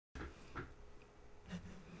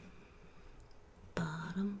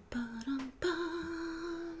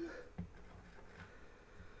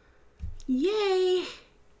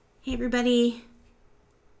Hey everybody,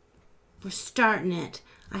 we're starting it.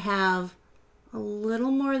 I have a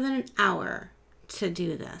little more than an hour to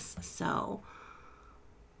do this, so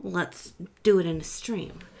let's do it in a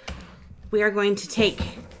stream. We are going to take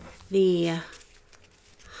the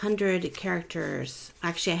 100 characters.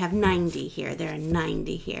 Actually, I have 90 here. There are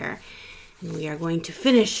 90 here. And we are going to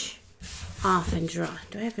finish off and draw.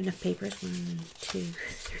 Do I have enough papers? 1, 2,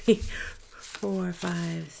 3, 4,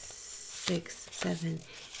 5, 6, 7,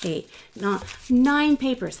 8. Not 9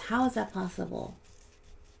 papers. How is that possible?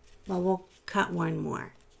 Well, we'll cut one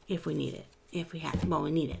more if we need it. If we have, well, we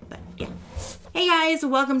need it, but yeah. Hey guys,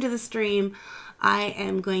 welcome to the stream. I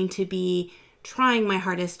am going to be trying my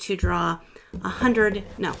hardest to draw 100.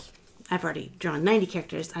 No, I've already drawn 90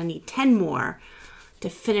 characters. I need 10 more to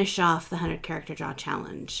finish off the 100 character draw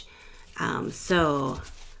challenge. So,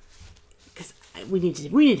 because we need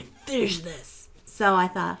to finish this. So I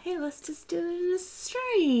thought, hey, let's just do it in a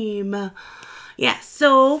stream. Yeah,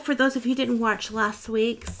 so for those of you who didn't watch last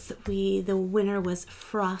week's, the winner was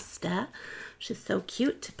Frosta. She's so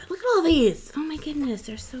cute. But look at all these. Oh my goodness,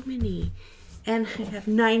 there's so many. And I have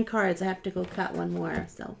 9 cards. I have to go cut one more,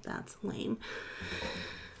 so that's lame.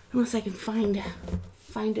 Unless I can find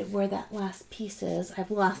it where that last piece is.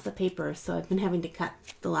 I've lost the paper, so I've been having to cut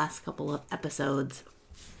the last couple of episodes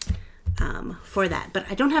for that. But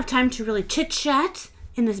I don't have time to really chit-chat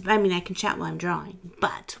in this. I mean, I can chat while I'm drawing,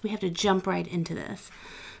 but we have to jump right into this.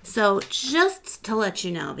 So just to let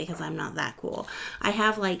you know, because I'm not that cool, I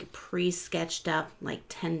have like pre-sketched up like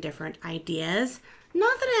 10 different ideas.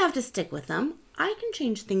 Not that I have to stick with them. I can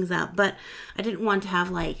change things up, but I didn't want to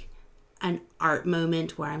have like an art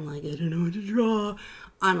moment where I'm like, I don't know what to draw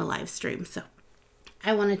on a live stream. So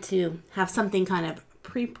I wanted to have something kind of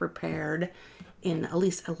pre-prepared in at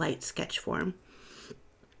least a light sketch form.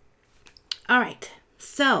 All right,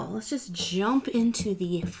 so let's just jump into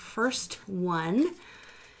the first one.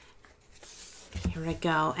 Here we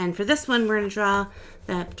go. And for this one, we're going to draw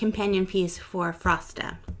the companion piece for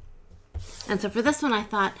Frosta. And so for this one, I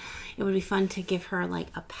thought it would be fun to give her like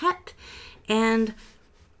a pet. And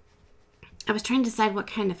I was trying to decide what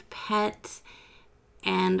kind of pet.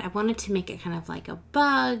 And I wanted to make it kind of like a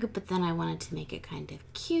bug, but then I wanted to make it kind of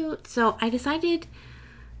cute. So I decided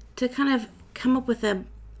to kind of come up with a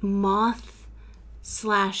moth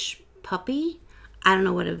slash puppy. I don't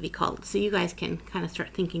know what it would be called. So you guys can kind of start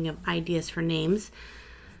thinking of ideas for names.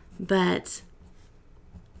 But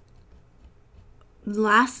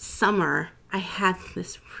last summer, I had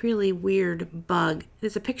this really weird bug.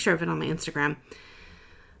 There's a picture of it on my Instagram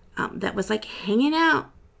that was like hanging out,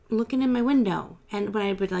 looking in my window. And when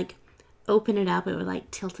I would like open it up, it would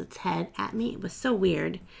like tilt its head at me. It was so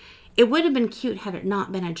weird. It would have been cute had it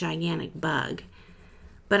not been a gigantic bug.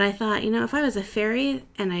 But I thought, you know, if I was a fairy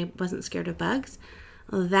and I wasn't scared of bugs,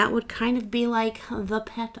 that would kind of be like the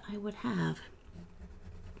pet I would have.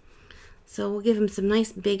 So we'll give him some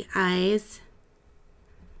nice big eyes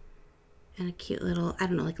and a cute little, I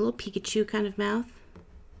don't know, like a little Pikachu kind of mouth.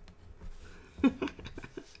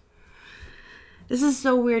 This is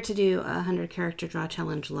so weird to do a 100 character draw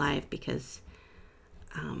challenge live because,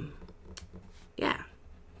 yeah,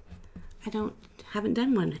 haven't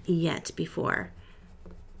done one yet before.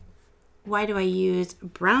 Why do I use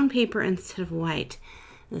brown paper instead of white?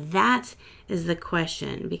 That is the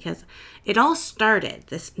question, because it all started,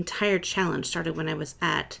 this entire challenge started when I was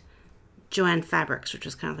at Joann Fabrics, which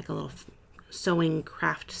is kind of like a little sewing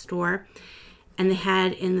craft store. And they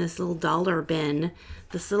had in this little dollar bin,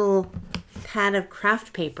 this little pad of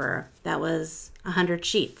craft paper that was 100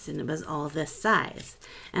 sheets, and it was all this size.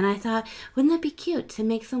 And I thought, wouldn't that be cute to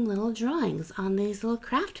make some little drawings on these little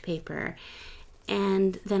craft paper?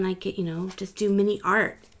 And then I could, you know, just do mini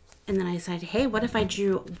art. And then I decided, hey, what if I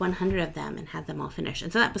drew 100 of them and had them all finished?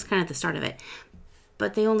 And so that was kind of the start of it.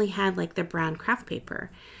 But they only had like the brown craft paper.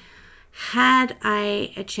 Had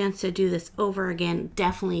I a chance to do this over again,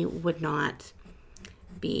 definitely would not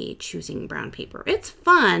be choosing brown paper. It's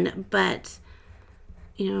fun, but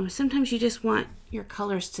you know, sometimes you just want your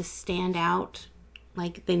colors to stand out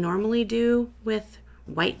like they normally do with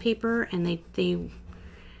white paper, and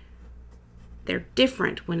they're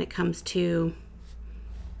different when it comes to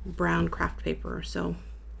brown craft paper. So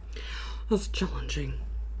that's challenging.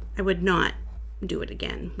 I would not do it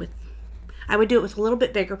again with, I would do it with a little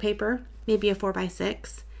bit bigger paper, maybe a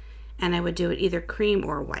 4x6, and I would do it either cream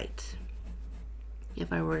or white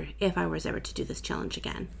if I was ever to do this challenge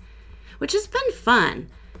again, which has been fun.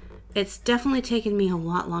 It's definitely taken me a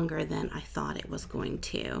lot longer than I thought it was going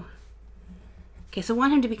to. Okay, so I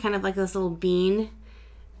want him to be kind of like this little bean,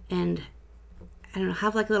 and I don't know,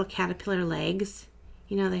 have like little caterpillar legs.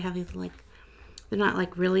 You know, they have these like They're not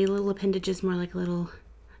like really little appendages, more like little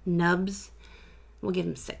nubs. We'll give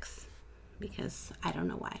him 6 because I don't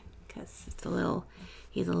know why. Because it's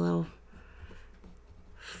he's a little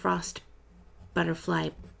frost butterfly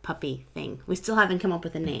puppy thing. We still haven't come up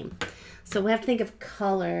with a name. So we have to think of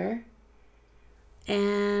color.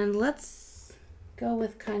 And let's go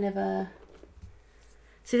with kind of a...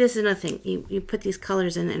 See, this is another thing. You put these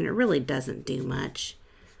colors in and it really doesn't do much.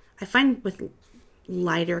 I find with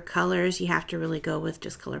lighter colors, you have to really go with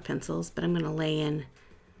just color pencils, but I'm going to lay in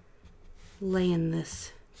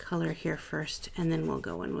this color here first, and then we'll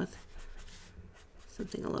go in with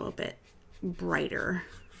something a little bit brighter.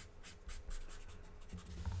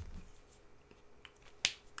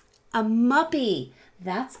 A muppy.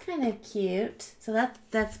 That's kind of cute. So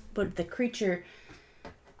that's what the creature,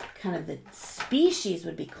 kind of the species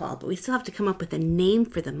would be called, but we still have to come up with a name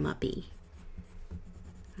for the muppy.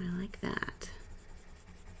 I like that.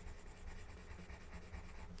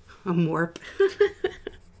 A morp.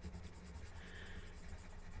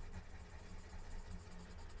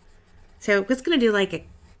 So I was going to do like a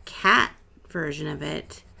cat version of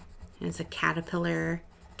it. And it's a caterpillar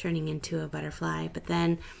turning into a butterfly. But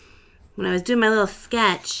then when I was doing my little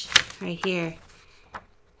sketch right here,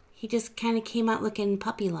 he just kind of came out looking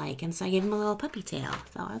puppy-like. And so I gave him a little puppy tail.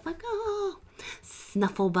 So I was like, oh,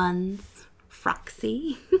 snuffle buns,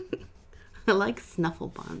 Froxy. I like snuffle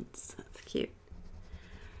buns. That's cute.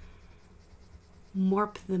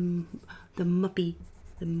 Morp the muppy,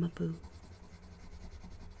 the muppu.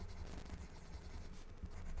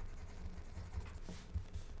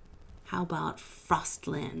 How about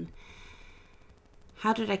Frostlin?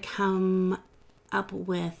 How did I come up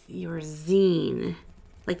with your zine?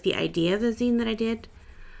 Like the idea of the zine that I did?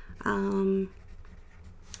 Long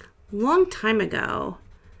time ago,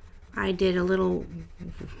 I did a little,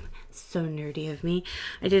 so nerdy of me,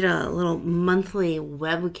 I did a little monthly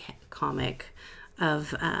web comic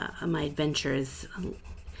of my adventures,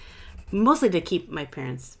 mostly to keep my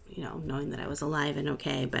parents, you know, knowing that I was alive and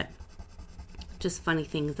okay, but just funny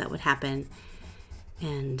things that would happen.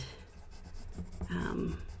 And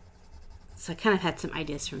so I kind of had some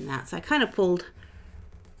ideas from that. So I kind of pulled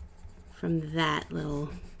from that little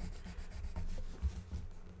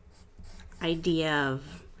idea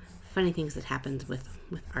of funny things that happens with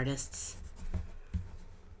artists.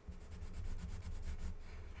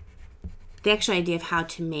 The actual idea of how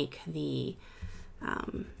to make the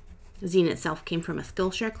zine itself came from a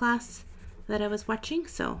Skillshare class that I was watching,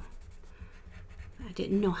 so I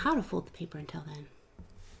didn't know how to fold the paper until then.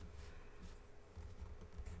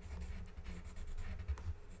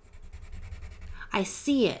 I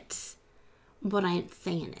see it, but I ain't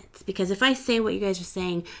saying it. Because if I say what you guys are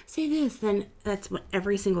saying, say this, then that's what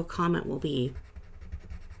every single comment will be.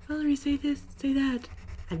 Valerie, say this, say that.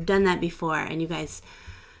 I've done that before, and you guys,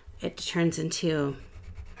 it turns into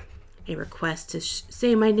a request to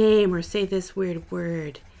say my name or say this weird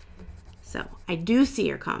word. So I do see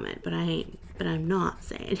your comment, but I'm not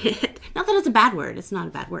saying it. Not that it's a bad word. It's not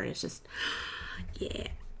a bad word. It's just, yeah.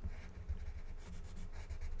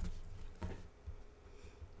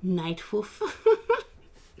 Night wolf.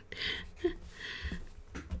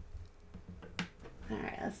 All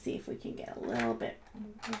right, let's see if we can get a little bit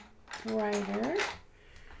brighter.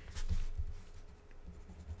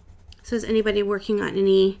 So is anybody working on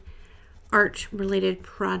any art-related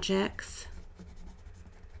projects?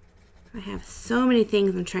 I have so many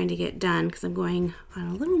things I'm trying to get done because I'm going on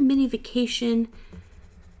a little mini vacation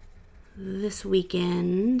this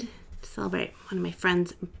weekend to celebrate one of my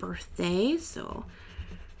friend's birthdays. So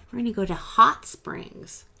we're going to go to Hot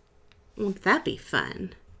Springs. Won't that be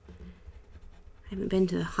fun? I haven't been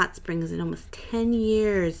to the Hot Springs in almost 10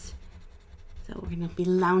 years. So we're going to be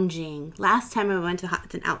lounging. Last time I went to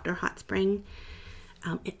it's an outdoor hot spring.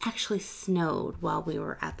 It actually snowed while we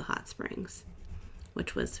were at the hot springs,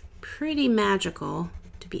 which was pretty magical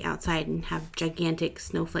to be outside and have gigantic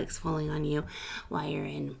snowflakes falling on you while you're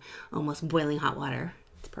in almost boiling hot water.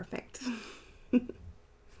 It's perfect.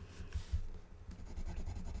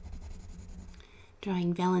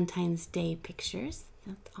 Drawing Valentine's Day pictures.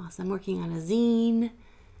 That's awesome. Working on a zine.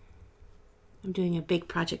 I'm doing a big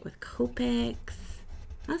project with Copics.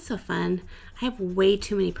 That's so fun. I have way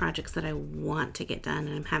too many projects that I want to get done,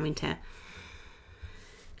 and I'm having to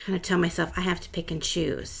kind of tell myself I have to pick and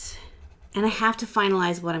choose. And I have to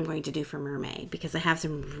finalize what I'm going to do for Mermaid, because I have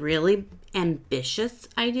some really ambitious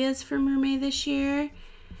ideas for Mermaid this year,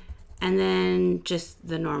 and then just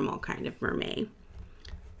the normal kind of Mermaid.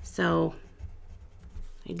 So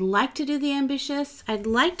I'd like to do the ambitious. I'd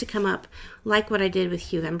like to come up like what I did with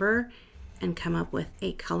Hugh Ember and come up with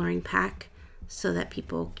a coloring pack so that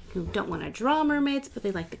people who don't want to draw mermaids, but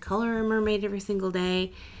they like to color a mermaid every single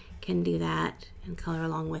day, can do that and color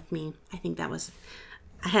along with me. I think that was,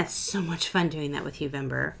 I had so much fun doing that with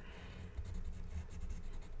Uvember.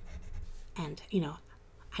 And, you know,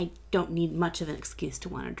 I don't need much of an excuse to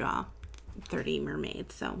want to draw 30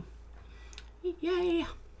 mermaids, so yay!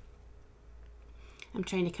 I'm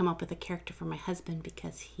trying to come up with a character for my husband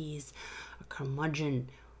because he's a curmudgeon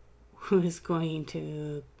who's going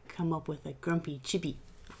to come up with a grumpy chibi.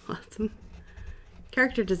 Awesome.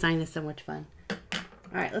 Character design is so much fun. All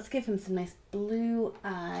right, let's give him some nice blue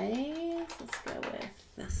eyes. Let's go with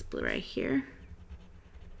this blue right here.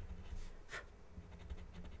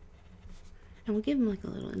 And we'll give him like a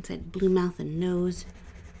little inside blue mouth and nose.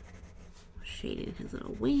 Shading his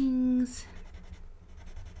little wings.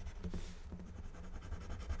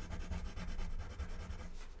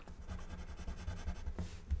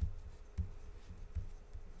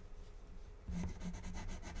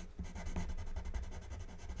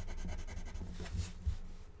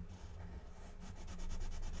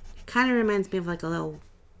 Kind of reminds me of like a little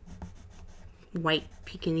white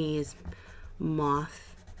Pekingese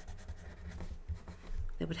moth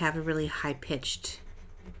that would have a really high-pitched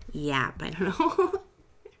yap. I don't know.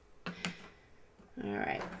 All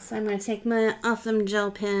right, so I'm going to take my awesome gel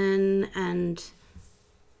pen, and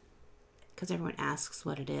because everyone asks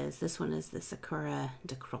what it is, this one is the Sakura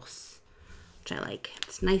de Cross, which I like.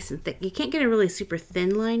 It's nice and thick. You can't get a really super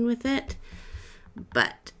thin line with it,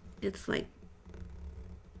 but it's like,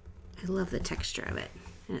 I love the texture of it,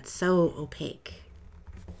 and it's so opaque.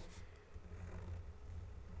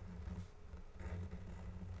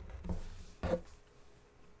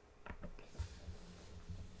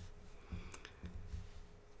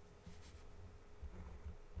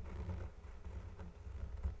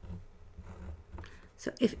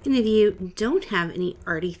 So if any of you don't have any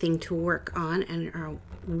arty thing to work on and are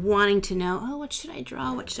wanting to know, oh, what should I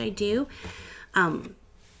draw? What should I do?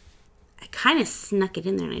 I kind of snuck it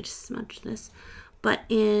in there and I just smudged this. But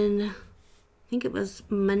in, I think it was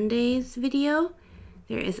Monday's video,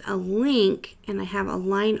 there is a link, and I have a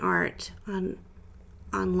line art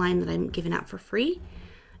online that I'm giving out for free.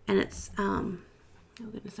 And it's, oh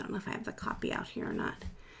goodness, I don't know if I have the copy out here or not.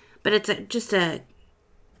 But it's just a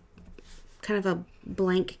kind of a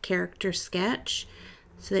blank character sketch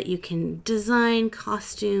so that you can design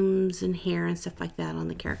costumes and hair and stuff like that on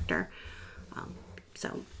the character.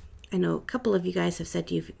 So I know a couple of you guys have said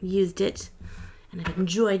you've used it and have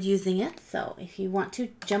enjoyed using it. So if you want to,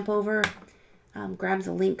 jump over, grab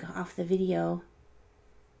the link off the video,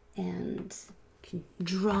 and you can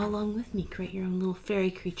draw along with me, create your own little fairy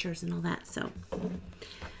creatures and all that. So, all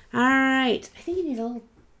right, I think it needs a little,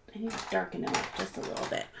 I need to darken them up just a little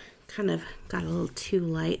bit. Kind of got a little too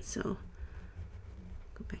light, so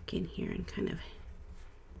go back in here and kind of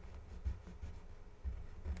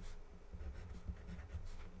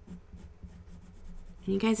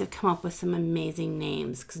and you guys have come up with some amazing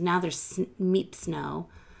names, because now there's Meep Snow,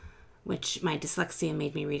 which my dyslexia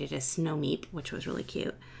made me read it as Snow Meep, which was really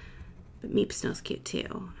cute. But Meep Snow's cute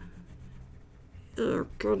too. Oh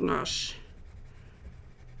goodness.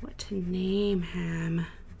 What to name him?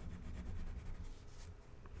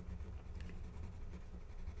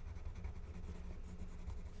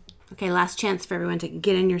 Okay, last chance for everyone to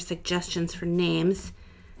get in your suggestions for names.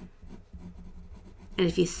 And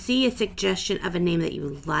if you see a suggestion of a name that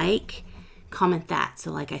you like, comment that.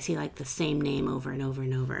 So like I see like the same name over and over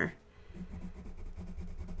and over.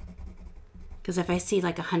 Because if I see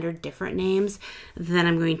like 100 different names, then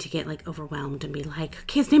I'm going to get like overwhelmed and be like,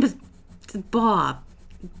 okay, his name is Bob.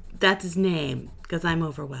 That's his name, because I'm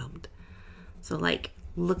overwhelmed. So like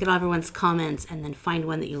look at everyone's comments and then find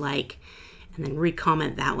one that you like and then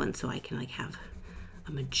re-comment that one so I can like have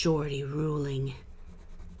a majority ruling.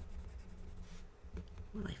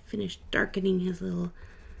 Well, I finished darkening his little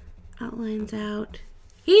outlines out.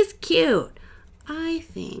 He's cute. I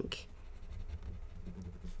think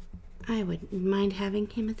I wouldn't mind having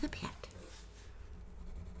him as a pet.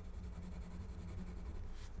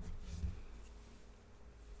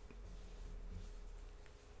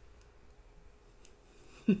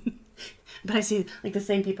 But I see like the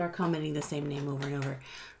same people are commenting the same name over and over.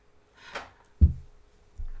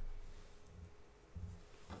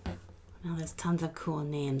 Now there's tons of cool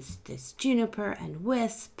names. There's Juniper and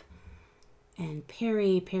Wisp and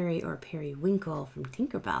Perry or Periwinkle from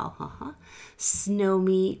Tinkerbell. Snow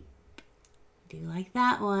Meep. Do you like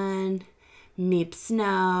that one? Meep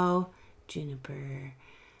Snow. Juniper.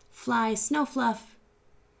 Fly Snow Fluff.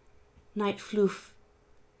 Night Floof.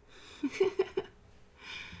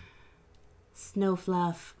 Snow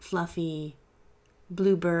Fluff. Fluffy.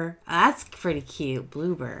 Bluebird. Oh, that's pretty cute.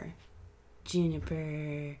 Bluebird.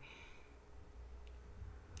 Juniper.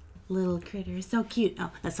 Little critter. So cute.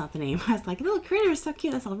 Oh, that's not the name. I was like, little critter is so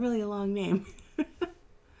cute. That's a really long name.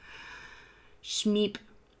 Schmeep.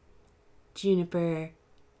 Juniper.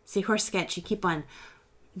 See, horse sketch. You keep on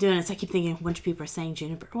doing it. So I keep thinking a bunch of people are saying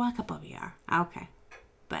Juniper. Well, a couple of you are. Okay.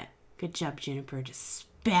 But good job, Juniper. Just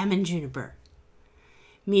spamming Juniper.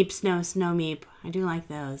 Meep, Snow Meep. I do like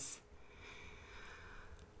those.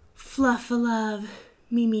 Fluff-a-Love.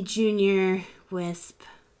 Mimi Jr. Wisp.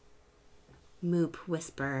 Moop.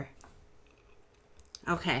 Whisper.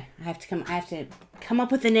 Okay. I have to come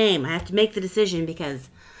up with a name. I have to make the decision because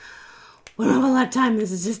we don't have a lot of time.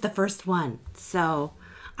 This is just the first one. So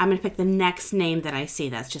I'm going to pick the next name that I see.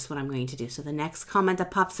 That's just what I'm going to do. So the next comment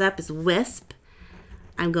that pops up is Wisp.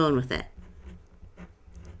 I'm going with it.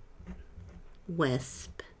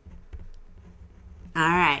 Wisp. All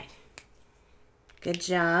right. Good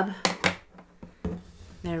job.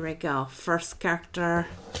 There we go. First character,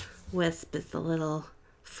 Wisp, is the little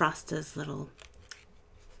Frosta's little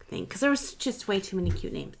thing. Because there was just way too many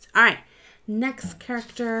cute names. All right. Next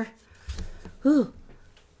character. Ooh.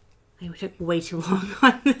 I took way too long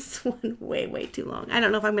on this one. Way too long. I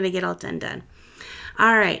don't know if I'm going to get all done.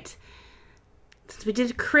 All right. Since we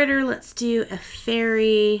did a critter, let's do a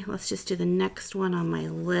fairy. Let's just do the next one on my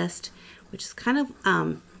list, which is kind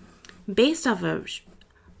of based off a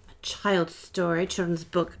child's story, children's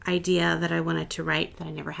book idea that I wanted to write that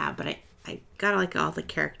I never have, but I got like all the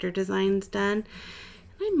character designs done.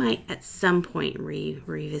 I might at some point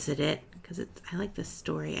revisit it because I like the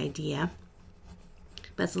story idea.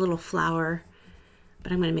 But it's a little flower,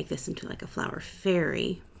 but I'm going to make this into like a flower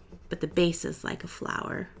fairy, but the base is like a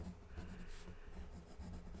flower.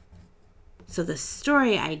 So the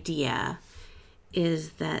story idea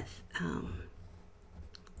is that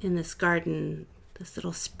in this garden, this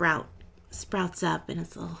little sprout sprouts up and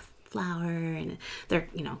it's a little flower and they're,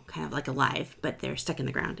 you know, kind of like alive, but they're stuck in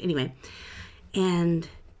the ground. Anyway, and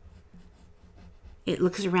it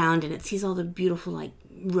looks around and it sees all the beautiful like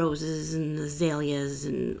roses and azaleas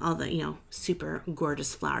and all the, you know, super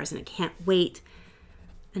gorgeous flowers, and it can't wait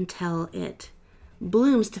until it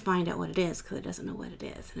blooms to find out what it is, because it doesn't know what it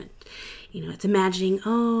is. And it, you know, it's imagining,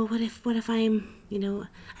 oh, what if I'm, you know, a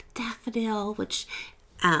daffodil, which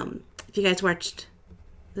if you guys watched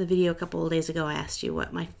the video a couple of days ago, I asked you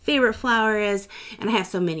what my favorite flower is, and I have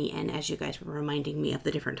so many, and as you guys were reminding me of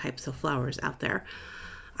the different types of flowers out there,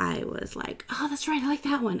 I was like, oh, that's right, I like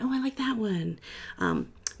that one. Oh, I like that one.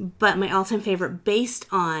 But my all-time favorite, based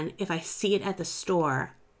on if I see it at the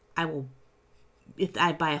store, if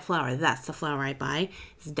I buy a flower, that's the flower I buy,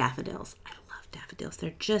 is daffodils. I love daffodils.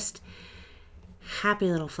 They're just happy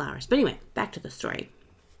little flowers. But anyway, back to the story.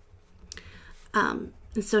 And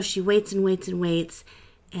so she waits and waits and waits,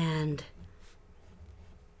 and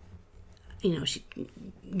you know, she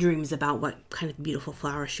dreams about what kind of beautiful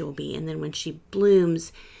flower she will be. And then when she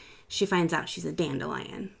blooms, she finds out she's a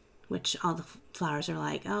dandelion, which all the flowers are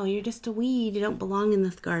like, oh, you're just a weed. You don't belong in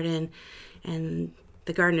this garden. And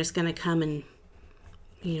the gardener's going to come and,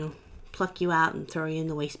 you know, pluck you out and throw you in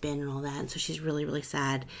the waste bin and all that. And so she's really, really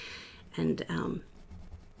sad. And so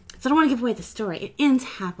I don't want to give away the story. It ends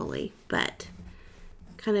happily, but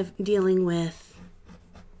kind of dealing with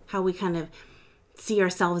how we kind of see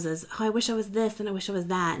ourselves as, oh, I wish I was this and I wish I was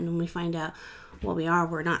that. And when we find out what we are,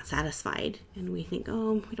 we're not satisfied. And we think,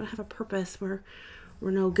 oh, we don't have a purpose. We're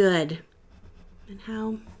no good. And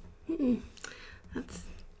how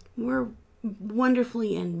we're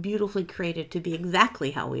wonderfully and beautifully created to be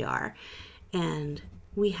exactly how we are. And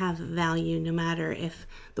we have value no matter if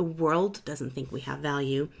the world doesn't think we have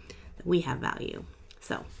value, we have value.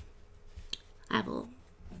 So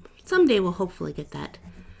someday we'll hopefully get that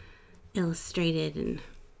illustrated and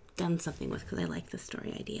done something with, because I like the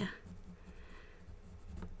story idea.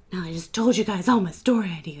 Now I just told you guys all my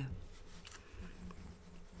story idea.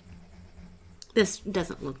 This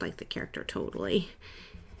doesn't look like the character totally.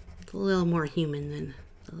 It's a little more human than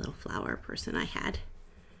the little flower person I had.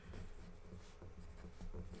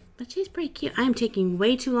 But she's pretty cute. I'm taking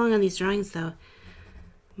way too long on these drawings though.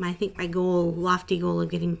 I think my lofty goal of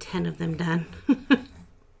getting 10 of them done.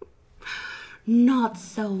 Not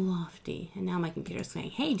so lofty. And now my computer's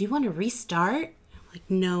saying, hey, do you want to restart? I'm like,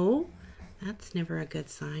 no, that's never a good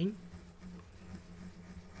sign.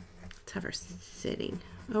 Let's have her sitting.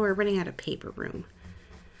 Oh, we're running out of paper room.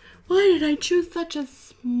 Why did I choose such a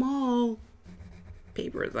small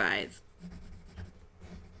paper size?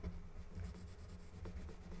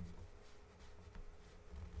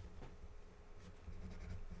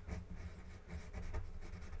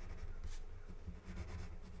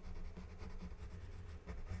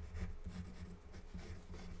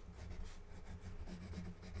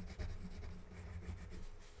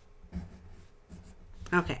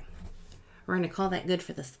 Okay. We're going to call that good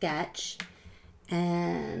for the sketch.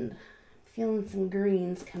 And feeling some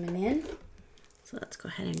greens coming in. So let's go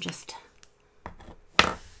ahead and just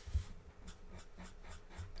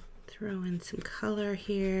throw in some color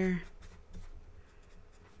here.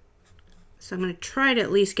 So I'm going to try to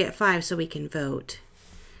at least get 5 so we can vote.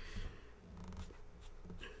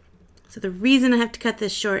 So the reason I have to cut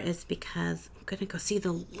this short is because I'm going to go see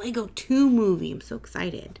the Lego 2 movie. I'm so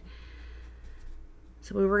excited.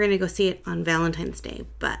 So we were going to go see it on Valentine's Day,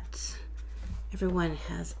 but everyone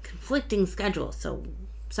has conflicting schedules. So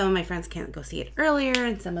some of my friends can't go see it earlier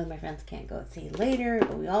and some of my friends can't go see it later,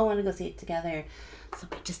 but we all want to go see it together. So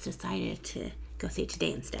we just decided to go see it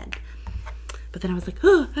today instead. But then I was like,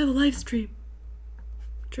 oh, I have a live stream.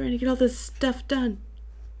 I'm trying to get all this stuff done.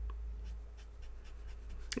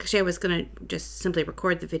 Actually, I was going to just simply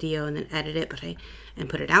record the video and then edit it, and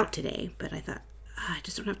put it out today. But I thought, I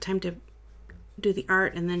just don't have time to do the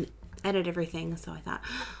art and then edit everything. So I thought,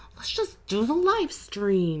 let's just do the live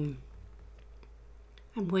stream.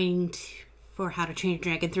 I'm waiting for How to Train Your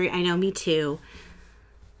Dragon 3. I know, me too.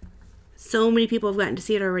 So many people have gotten to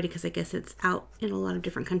see it already because I guess it's out in a lot of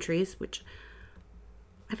different countries, which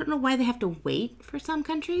I don't know why they have to wait for some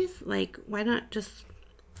countries. Like, why not just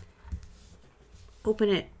open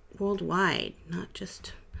it worldwide, not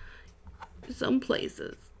just some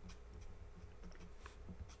places?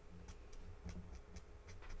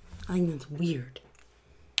 I think that's weird.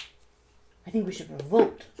 I think we should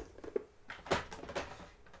revolt.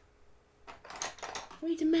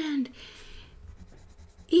 We demand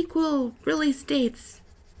equal release dates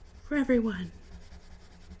for everyone.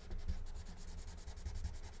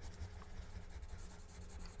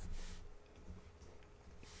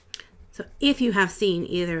 So if you have seen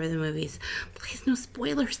either of the movies, please no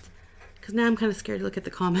spoilers. Because now I'm kind of scared to look at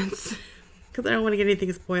the comments. Because I don't want to get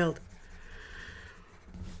anything spoiled.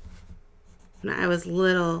 When I was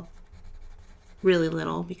little, really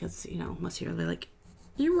little, because, you know, most of you are like,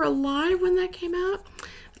 you were alive when that came out?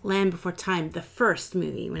 Land Before Time, the first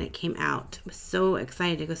movie, when it came out. I was so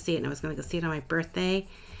excited to go see it, and I was going to go see it on my birthday.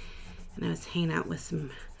 And I was hanging out with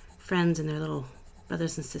some friends and their little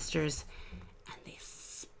brothers and sisters, and they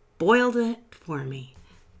spoiled it for me.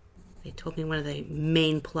 They told me one of the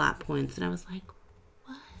main plot points, and I was like,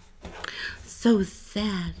 what? So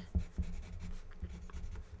sad.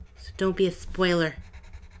 So don't be a spoiler.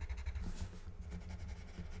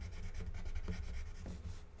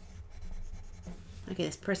 Okay,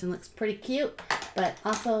 this person looks pretty cute, but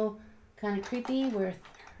also kind of creepy with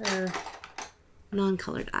her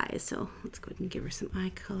non-colored eyes. So let's go ahead and give her some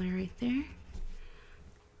eye color right there.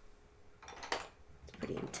 It's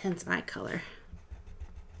pretty intense eye color.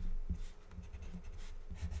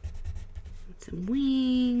 And some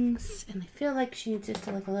wings, and I feel like she needs just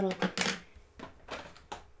like a little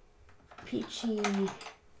peachy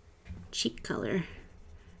cheek color.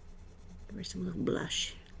 Give her some little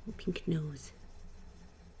blush, little pink nose.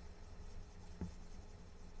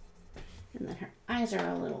 And then her eyes are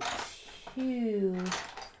a little too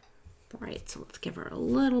bright, so let's give her a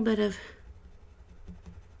little bit of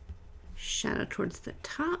shadow towards the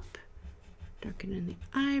top, darken in the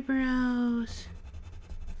eyebrows.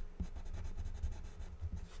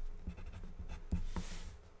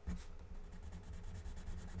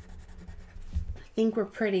 I think we're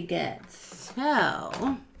pretty good.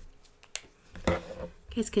 So, you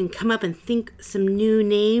guys can come up and think some new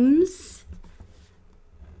names.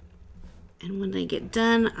 And when I get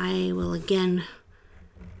done, I will again,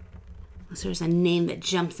 unless there's a name that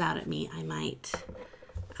jumps out at me, I might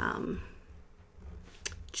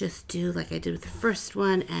just do like I did with the first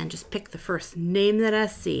one and just pick the first name that I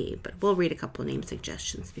see. But we'll read a couple of name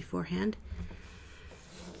suggestions beforehand.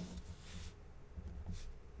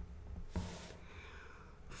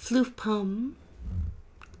 Floofpum,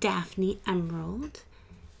 Daphne Emerald,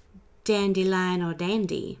 Dandelion or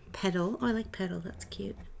Dandy, Petal. Oh, I like Petal, that's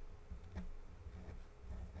cute.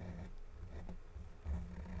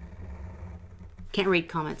 Can't read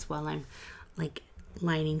comments while I'm like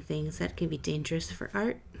lining things. That can be dangerous for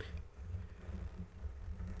art.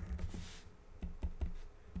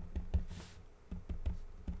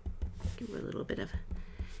 Give her a little bit of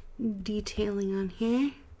detailing on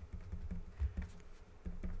here.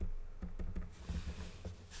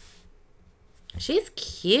 She's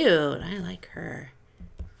cute. I like her.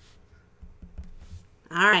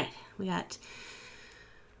 All right, we got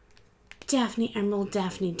Daphne Emerald,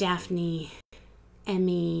 Daphne,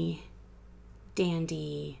 Emmy,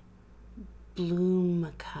 Dandy,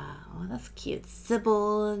 Bloomka. Oh, that's cute.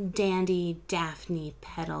 Sybil, Dandy, Daphne,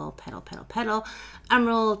 Petal,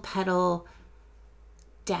 Emerald, Petal,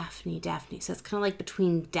 Daphne. So it's kind of like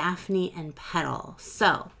between Daphne and Petal.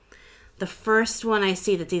 So the first one I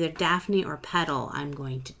see that's either Daphne or Petal, I'm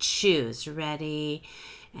going to choose. Ready?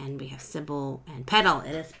 And we have Sybil and Petal.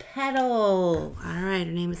 It is Petal. All right,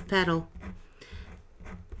 her name is Petal.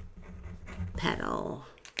 Petal.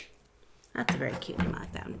 That's a very cute name. I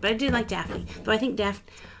like that one. But I do like Daphne. Though I think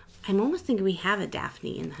I'm almost thinking we have a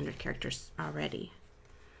Daphne in the 100 characters already.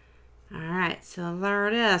 All right, so there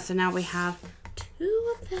it is. So now we have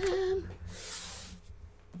 2 of them.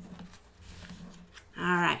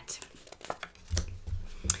 All right.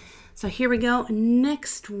 So here we go.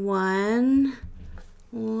 Next one.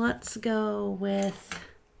 Let's go with,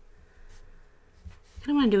 I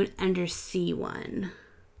kind of want to do an undersea one.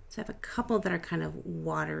 So I have a couple that are kind of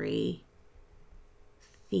watery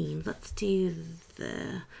themed. Let's do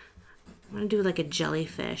I want to do like a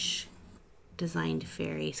jellyfish designed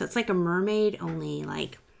fairy. So it's like a mermaid, only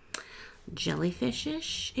like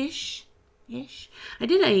jellyfish-ish. I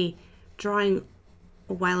did a drawing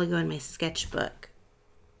a while ago in my sketchbook,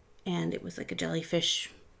 and it was like a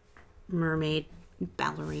jellyfish mermaid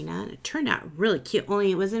ballerina. It turned out really cute,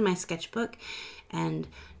 only it was in my sketchbook and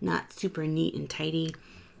not super neat and tidy,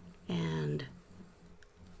 and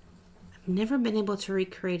I've never been able to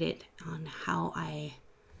recreate it on how I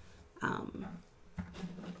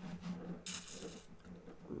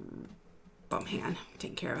hang on,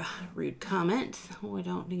 taking care of a rude comment. Oh, we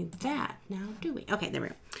don't need that now, do we? Okay, there we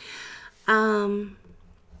go.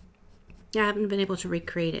 Yeah, I haven't been able to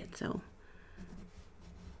recreate it, so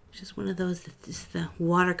it's just one of those that is the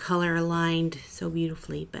watercolor aligned so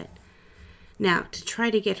beautifully. But now to try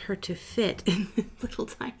to get her to fit in this little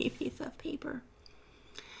tiny piece of paper.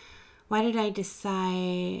 Why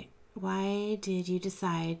did you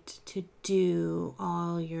decide to do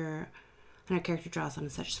all your 100 character draws on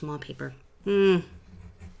such small paper?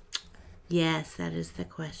 Yes, that is the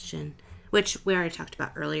question, which we already talked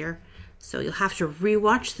about earlier. So you'll have to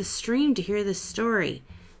rewatch the stream to hear the story,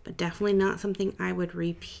 but definitely not something I would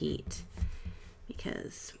repeat,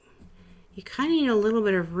 because you kind of need a little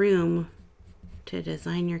bit of room to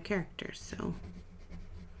design your characters. So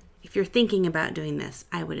if you're thinking about doing this,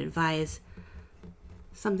 I would advise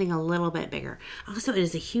something a little bit bigger. Also, it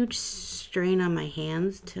is a huge strain on my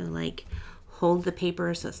hands to like hold the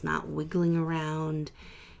paper so it's not wiggling around,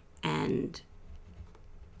 and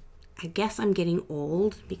I guess I'm getting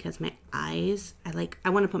old because my eyes, I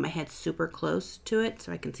want to put my head super close to it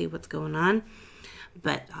so I can see what's going on.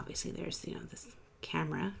 But obviously there's, this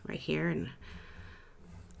camera right here, and it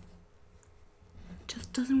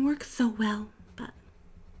just doesn't work so well. But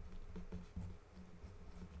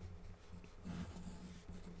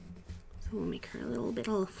so we'll make her a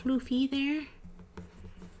little floofy there.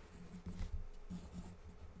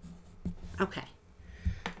 Okay.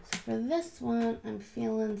 For this one, I'm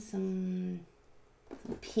feeling some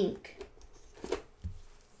pink.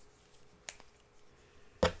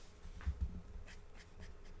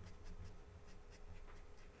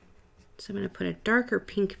 So I'm going to put a darker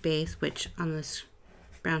pink base, which on this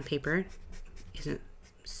brown paper isn't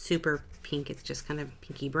super pink. It's just kind of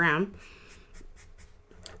pinky brown.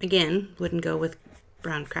 Again, wouldn't go with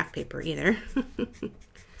brown craft paper either.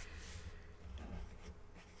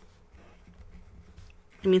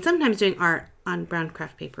 I mean, sometimes doing art on brown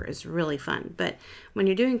craft paper is really fun, but when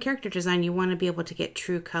you're doing character design, you want to be able to get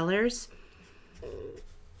true colors,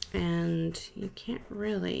 and you can't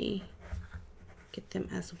really get them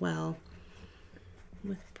as well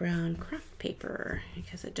with brown craft paper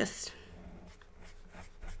because it just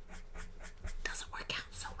doesn't work out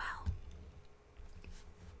so well.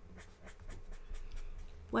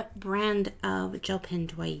 What brand of gel pen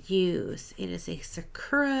do I use? It is a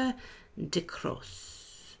Sakura Decros.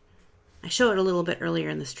 I show it a little bit earlier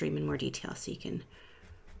in the stream in more detail, so you can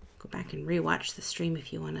go back and rewatch the stream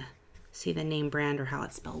if you want to see the name brand or how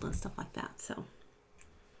it's spelled and stuff like that. So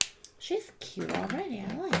she's cute already.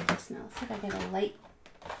 I like this now. Let's see if I get a light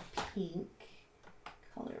pink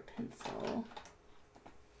color pencil.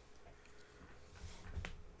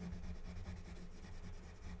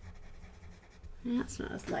 That's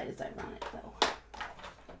not as light as I want it though.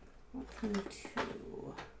 What's going to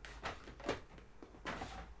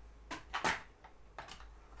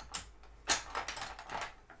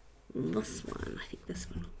this one? I think this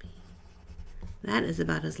one will be. That is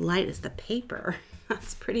about as light as the paper.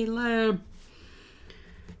 That's pretty low.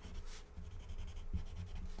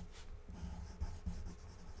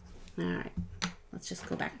 All right, let's just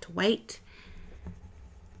go back to white.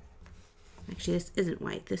 Actually, this isn't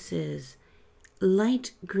white. This is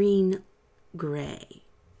light green gray.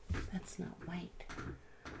 That's not white.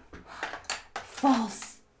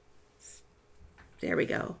 False. There we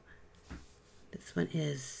go. This one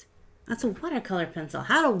is, that's a watercolor pencil.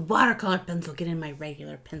 How did a watercolor pencil get in my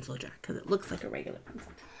regular pencil jar? Because it looks like a regular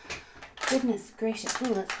pencil. Goodness gracious.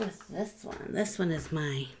 Ooh, let's go with this one. This one is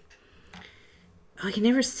my, oh, I can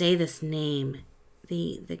never say this name.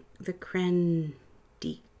 The Cren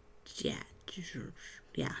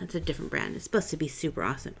yeah, it's a different brand. It's supposed to be super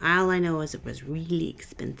awesome. All I know is it was really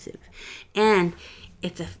expensive. And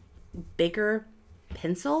it's a bigger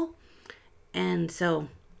pencil. And so,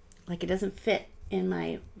 like, it doesn't fit in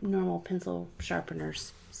my normal pencil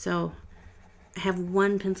sharpeners. So, I have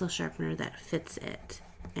one pencil sharpener that fits it.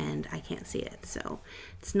 And I can't see it. So,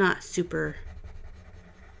 it's not super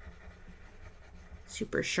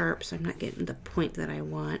sharp. So, I'm not getting the point that I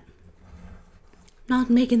want. Not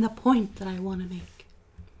making the point that I want to make.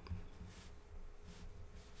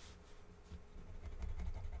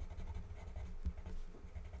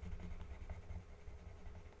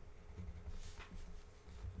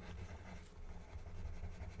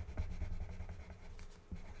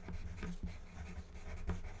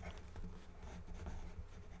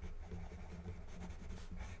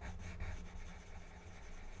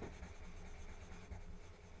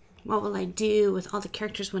 What will I do with all the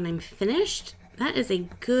characters when I'm finished? That is a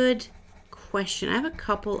good question. I have a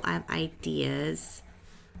couple of ideas.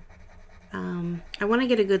 I want to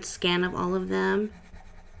get a good scan of all of them.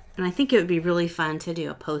 And I think it would be really fun to do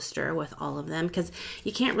a poster with all of them, because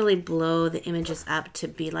you can't really blow the images up to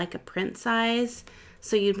be like a print size.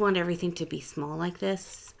 So you'd want everything to be small like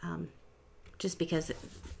this, just because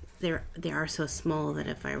they are so small that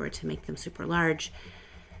if I were to make them super large,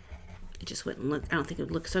 it just wouldn't look, I don't think it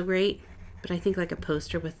would look so great. But I think like a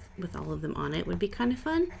poster with all of them on it would be kind of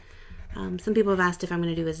fun. Some people have asked if I'm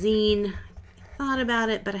going to do a zine. I thought about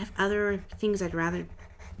it, but I have other things I'd rather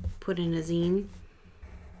put in a zine.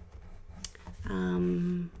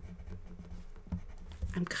 I'm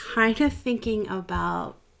kind of thinking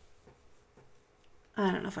about,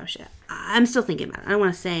 I don't know if I should, I'm still thinking about it. I don't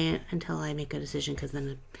want to say it until I make a decision, because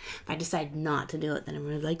then if I decide not to do it, then I'm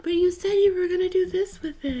really like, but you said you were going to do this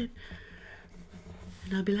with it.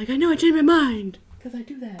 And I'll be like, I know, I changed my mind. Because I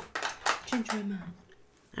do that. Change my mind.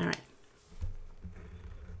 All right.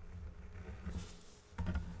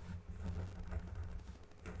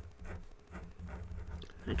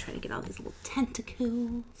 I'm going to try to get all these little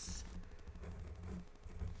tentacles.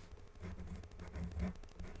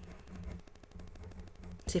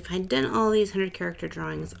 So if I'd done all these 100 character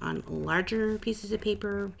drawings on larger pieces of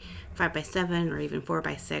paper, 5x7 or even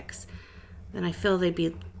 4x6, then I feel they'd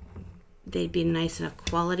be nice enough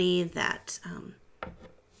quality that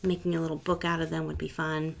making a little book out of them would be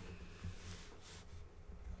fun.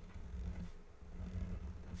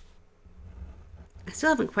 I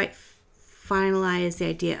still haven't quite finalized the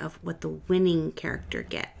idea of what the winning character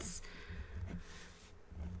gets.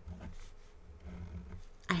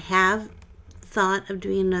 I have thought of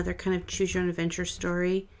doing another kind of choose your own adventure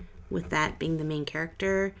story with that being the main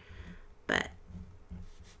character, but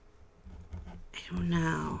I don't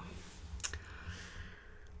know.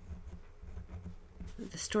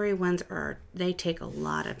 The story ones they take a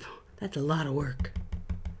lot of, that's a lot of work.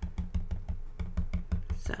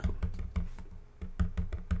 So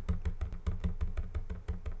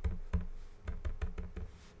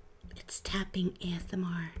it's tapping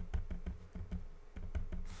ASMR.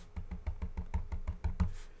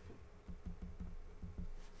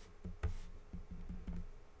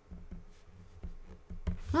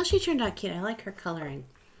 Well, she turned out cute. I like her coloring.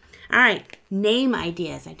 All right, name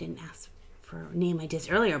ideas. I didn't ask for name ideas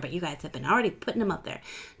earlier, but you guys have been already putting them up there.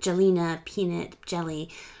 Jelena, Peanut, Jelly,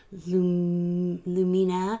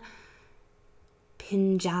 Lumina,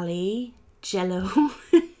 Pinjali, Jello,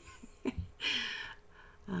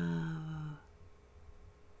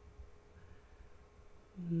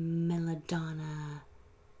 Melodonna,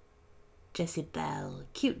 Jessie Bell,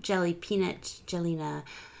 Cute Jelly, Peanut, Jelena.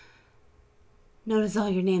 Notice all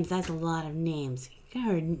your names. That's a lot of names.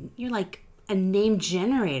 You're like a name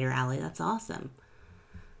generator, Allie. That's awesome.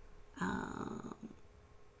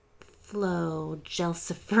 Flo,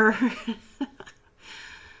 Jelsifer.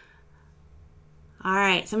 All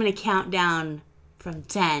right, so I'm going to count down from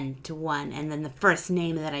 10 to 1, and then the first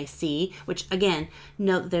name that I see, which again,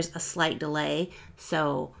 note there's a slight delay,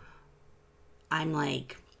 so I'm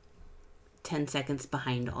like 10 seconds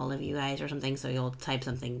behind all of you guys or something, so you'll type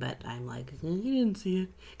something, but I'm like, you didn't see it,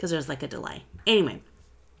 because there's like a delay. Anyway,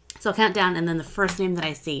 so I'll count down, and then the first name that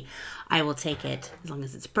I see, I will take it, as long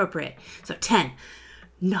as it's appropriate. So 10,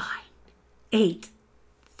 9, 8,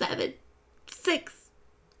 7, 6,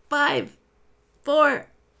 5, 4,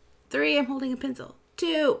 3, I'm holding a pencil,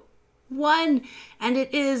 2, 1, and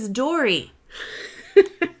it is Dory.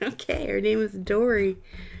 Okay, her name is Dory,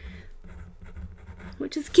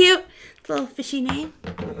 which is cute. It's a little fishy name.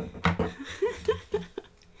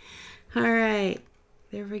 All right,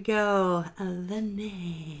 there we go. The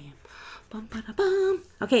name. Bum, ba, bum.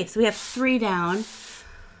 Okay, so we have 3 down.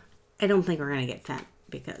 I don't think we're gonna get 10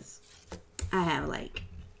 because I have like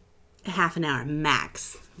a half an hour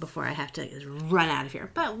max before I have to run out of here.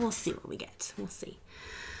 But we'll see what we get. We'll see.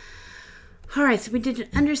 All right, so we did an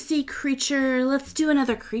undersea creature. Let's do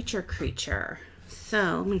another creature.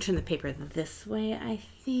 So I'm going to turn the paper this way, I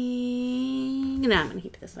think. No, I'm going to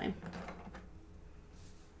keep it this way.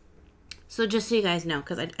 So just so you guys know,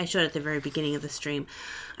 because I showed at the very beginning of the stream,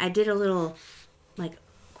 I did a little, like,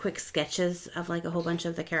 quick sketches of, like, a whole bunch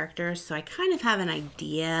of the characters. So I kind of have an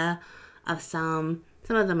idea of some.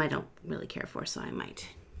 Some of them I don't really care for, so I might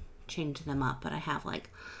change them up. But I have, like,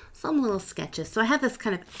 some little sketches. So I have this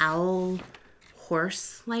kind of owl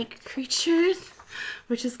horse-like creature,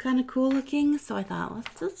 which is kind of cool looking. So I thought,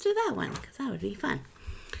 let's do that one, because that would be fun.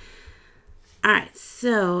 All right,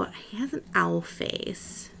 so he has an owl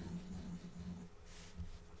face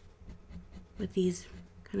with these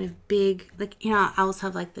kind of big, like, you know, owls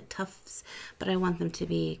have like the tufts, but I want them to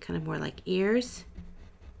be kind of more like ears.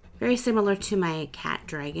 Very similar to my cat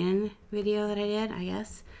dragon video that I did, I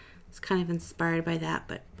guess. It's kind of inspired by that,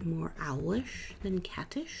 but more owlish than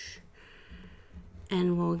cattish.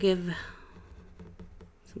 And we'll give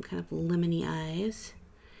some kind of lemony eyes.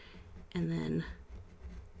 And then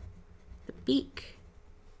the beak.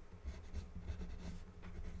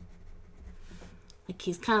 Like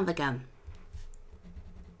he's kind of like a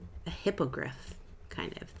hippogriff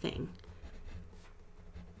kind of thing.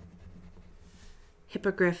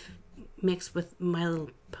 Hippogriff mixed with My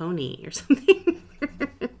Little Pony or something.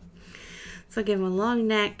 So I'll give him a long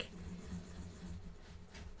neck.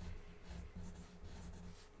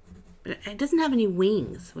 But it doesn't have any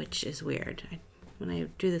wings, which is weird. When I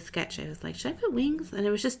drew the sketch, I was like, should I put wings? And it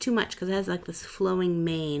was just too much because it has like this flowing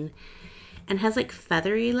mane and has like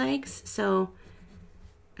feathery legs. So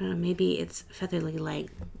maybe its feathery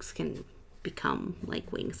legs can become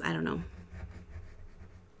like wings. I don't know.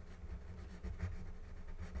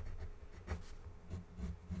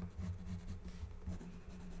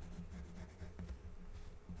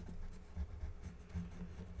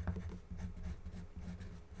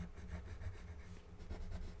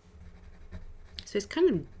 So he's kind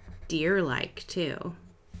of deer-like too.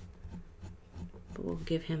 But we'll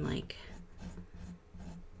give him like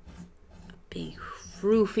a big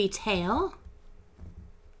roofy tail.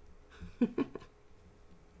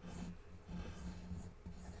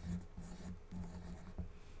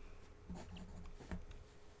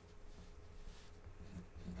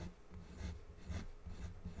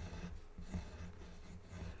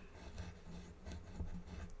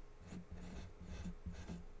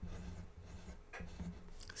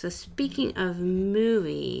 So speaking of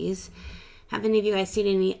movies, have any of you guys seen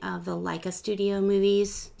any of the Leica Studio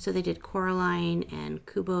movies? So they did Coraline and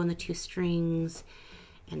Kubo and the Two Strings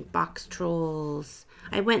and Box Trolls.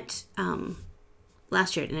 I went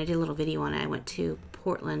last year and I did a little video on it. I went to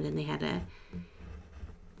Portland and they had a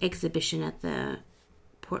exhibition at the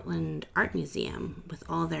Portland Art Museum with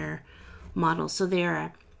all their models. So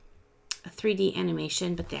they're a 3D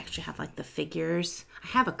animation, but they actually have like the figures. I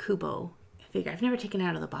have a Kubo figure. I've never taken it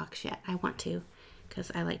out of the box yet. I want to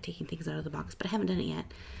because I like taking things out of the box, but I haven't done it yet.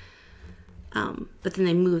 But then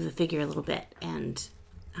they move the figure a little bit and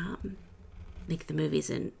make the movies,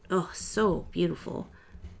 and oh, so beautiful.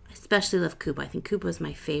 I especially love Kubo. I think Kubo is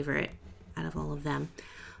my favorite out of all of them.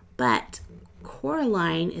 But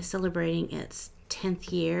Coraline is celebrating its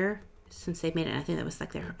 10th year since they made it. I think that was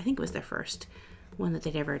like I think it was their first one that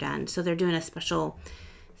they'd ever done. So they're doing a special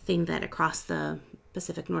thing that across the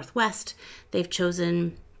Pacific Northwest, they've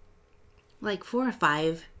chosen like 4 or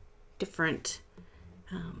 5 different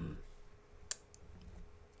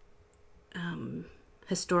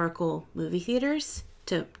historical movie theaters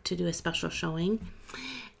to do a special showing.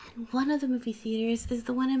 And one of the movie theaters is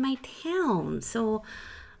the one in my town. So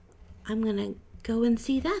I'm going to go and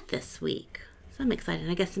see that this week. So I'm excited.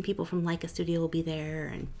 I guess some people from Leica Studio will be there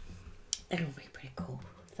and it'll be pretty cool.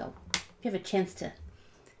 So if you have a chance to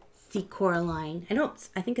see Coraline,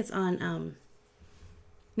 I think it's on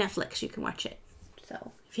Netflix. You can watch it.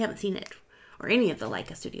 So if you haven't seen it or any of the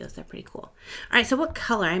Leica Studios, they're pretty cool. All right, so what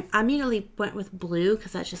color? I immediately went with blue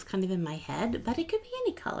because that's just kind of in my head, but it could be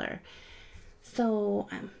any color. So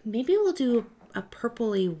maybe we'll do a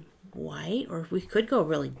purpley white, or we could go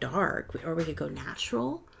really dark, or we could go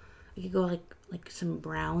natural. We could go like some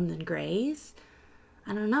browns and grays.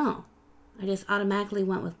 I don't know. I just automatically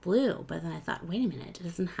went with blue, but then I thought, wait a minute, it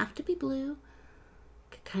doesn't have to be blue.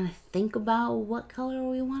 kind of think about what color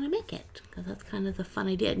we want to make it, because that's kind of the fun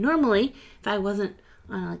idea. Normally, if I wasn't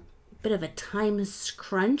on a bit of a time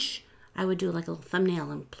crunch, I would do like a little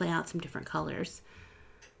thumbnail and play out some different colors.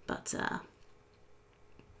 But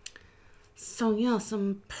so yeah,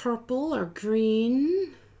 some purple or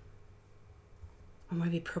green, or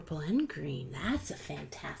maybe purple and green. That's a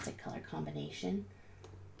fantastic color combination.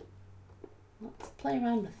 Let's play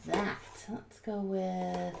around with that. Let's go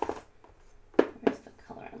with, where's the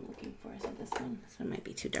color I'm looking for? Is it this one? This one might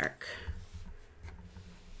be too dark.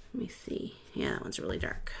 Let me see. Yeah, that one's really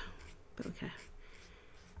dark. But okay.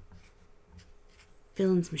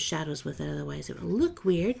 Fill in some shadows with it, otherwise it will look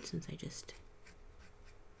weird, since I just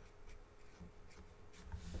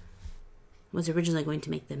was originally going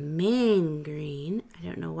to make the main green. I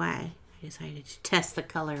don't know why. I decided to test the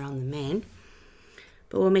color on the main.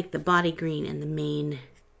 But we'll make the body green and the main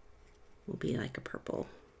will be like a purple.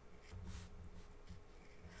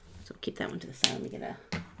 So keep that one to the side. Let me get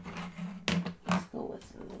let's go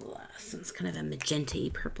with this one's kind of a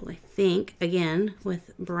magenta-y purple, I think. Again,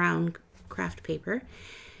 with brown craft paper.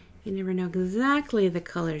 You never know exactly the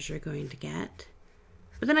colors you're going to get.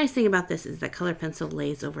 But the nice thing about this is that color pencil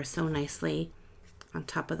lays over so nicely on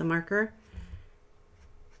top of the marker,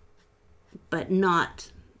 but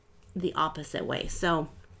not the opposite way. So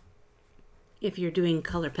if you're doing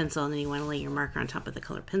color pencil and then you want to lay your marker on top of the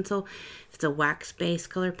color pencil, if it's a wax-based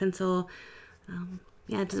color pencil,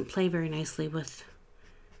 yeah, it doesn't play very nicely with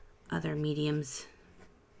other mediums.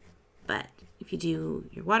 But if you do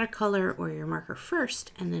your watercolor or your marker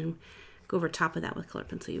first and then go over top of that with color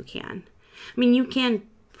pencil, you can. I mean, you can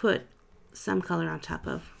put some color on top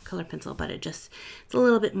of color pencil, but it's a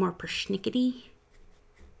little bit more persnickety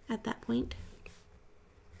at that point.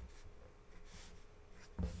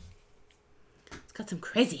 It's got some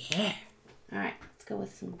crazy hair. All right, let's go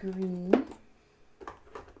with some green.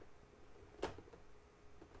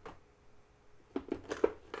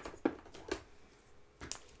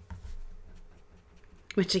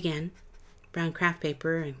 Which again, brown craft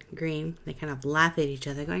paper and green, they kind of laugh at each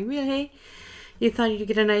other going, really? You thought you'd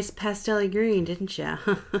get a nice pastel-y green, didn't you?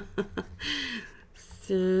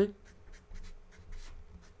 So,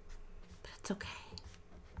 but it's okay.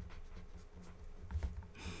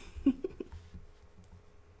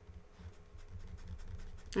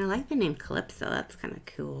 I like the name Calypso, that's kind of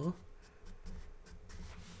cool.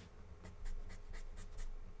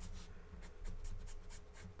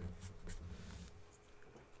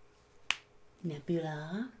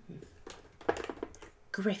 Nebula,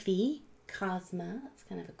 Griffey, Cosma, that's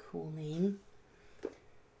kind of a cool name.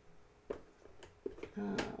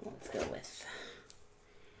 Let's go with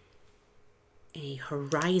a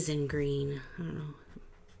horizon green. I don't know.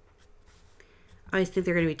 I always think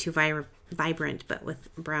they're going to be too vibrant, but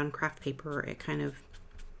with brown craft paper, it kind of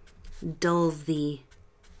dulls the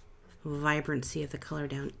vibrancy of the color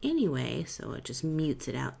down anyway, so it just mutes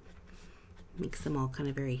it out. Makes them all kind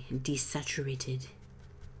of very desaturated.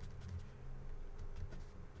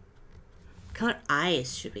 What color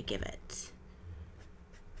eyes should we give it?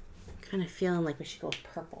 Kind of feeling like we should go with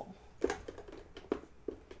purple.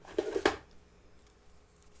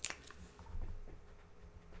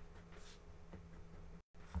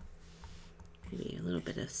 Maybe a little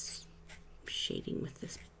bit of shading with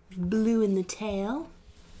this blue in the tail.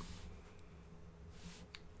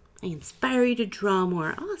 I inspire you to draw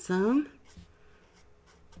more. Awesome.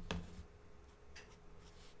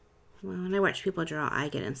 Well, when I watch people draw, I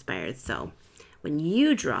get inspired. So when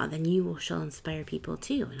you draw, then you shall inspire people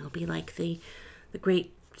too. And it'll be like the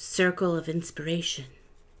great circle of inspiration.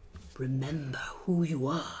 Remember who you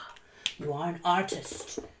are. You are an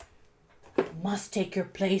artist. You must take your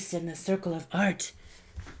place in the circle of art.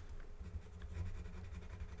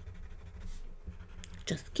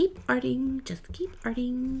 Just keep arting. Just keep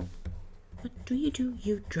arting. What do?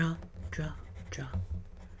 You draw, draw, draw.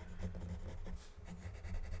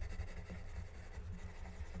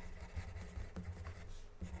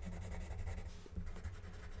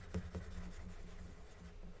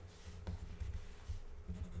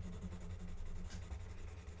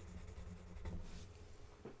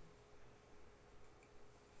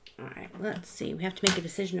 Let's see, we have to make a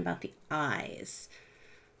decision about the eyes.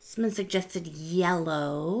 Someone suggested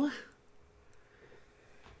yellow.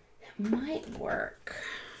 It might work.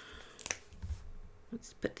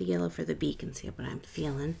 Let's put the yellow for the beak and see what I'm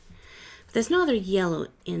feeling. But there's no other yellow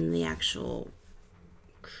in the actual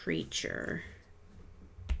creature.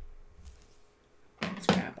 Let's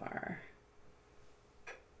grab our...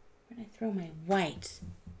 Where did I throw my white?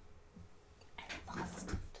 I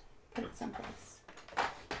lost it. Put it someplace.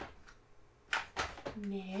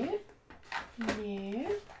 No. No.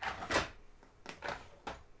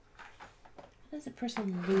 does a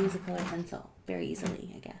person lose a colored pencil? Very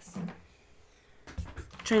easily, I guess.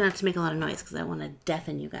 Try not to make a lot of noise because I want to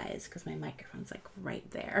deafen you guys because my microphone's like right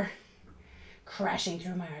there. Crashing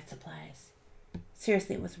through my art supplies.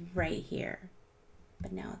 Seriously, it was right here.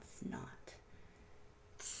 But now it's not.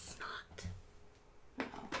 It's not.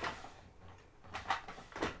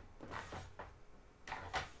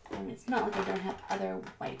 I mean, it's not like I don't have other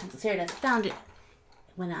white pencils. Here it is. Found it.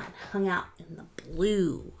 It went out and hung out in the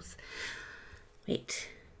blues. Wait.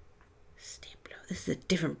 Stapler. This is a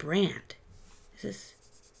different brand. This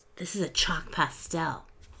is a chalk pastel.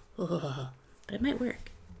 Ugh. But it might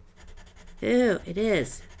work. Ew, it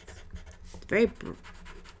is. It's very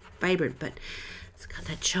vibrant, but it's got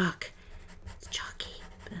that chalk. It's chalky,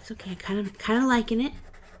 but that's okay. I'm kind of liking it.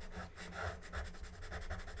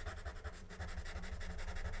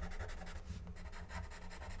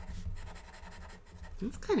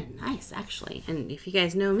 It's kind of nice, actually. And if you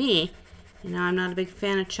guys know me, you know I'm not a big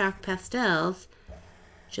fan of chalk pastels.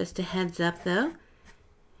 Just a heads up, though.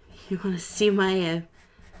 If you want to see my...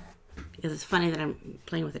 because it's funny that I'm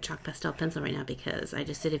playing with a chalk pastel pencil right now because I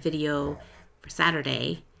just did a video for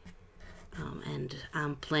Saturday. And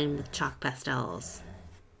I'm playing with chalk pastels.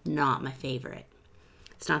 Not my favorite.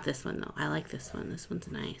 It's not this one, though. I like this one. This one's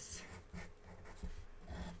nice.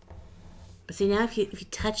 But see, now if you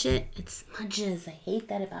touch it, it smudges. I hate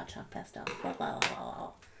that about chalk pastels.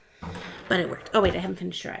 But it worked. Oh, wait, I haven't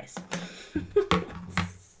finished your eyes.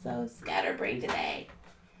 So scatterbrained today.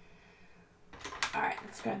 All right,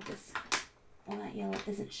 let's grab this. Well, that yellow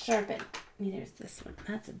isn't sharpened. Neither is this one.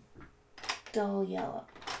 That's a dull yellow.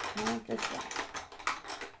 I want this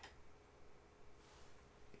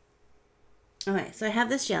one. Okay, so I have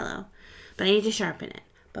this yellow, but I need to sharpen it.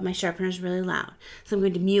 But my sharpener is really loud. So I'm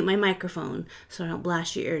going to mute my microphone so I don't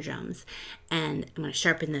blast your eardrums. And I'm going to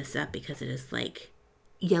sharpen this up because it is like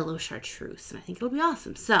yellow chartreuse. And I think it'll be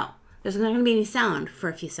awesome. So there's not going to be any sound for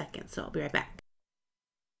a few seconds. So I'll be right back.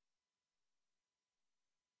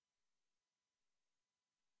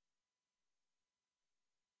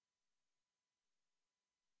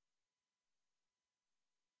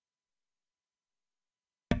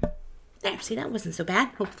 There, see, that wasn't so bad.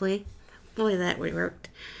 Hopefully that worked.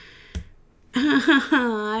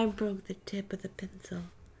 I broke the tip of the pencil.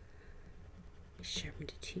 I sharpened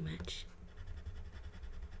it too much.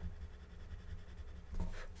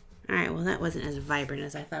 Alright, well that wasn't as vibrant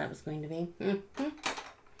as I thought it was going to be.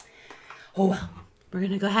 Oh well, we're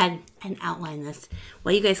going to go ahead and outline this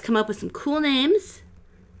while you guys come up with some cool names.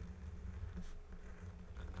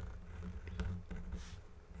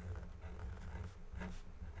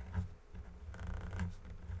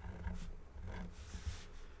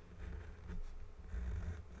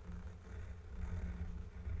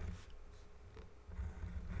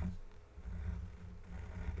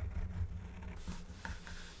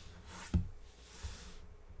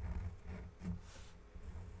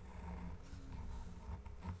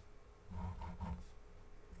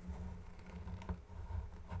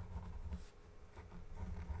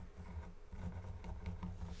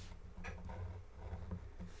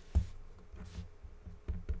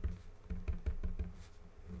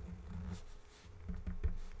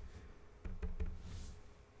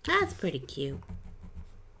 That's pretty cute.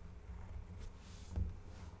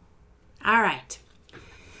 All right.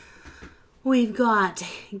 We've got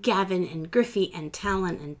Gavin and Griffey and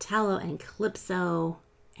Talon and Tallow and Calypso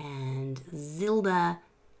and Zilda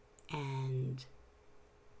and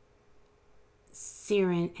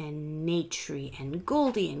Siren and Natri and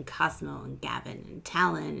Goldie and Cosmo and Gavin and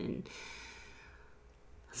Talon, and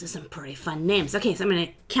those are some pretty fun names. Okay, so I'm going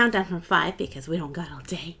to count down from 5 because we don't got all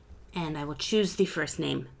day. And I will choose the first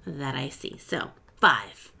name that I see. So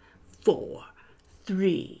 5, 4,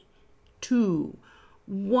 3, 2,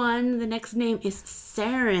 1. The next name is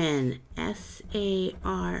Saren. S-A-R-R-E-N.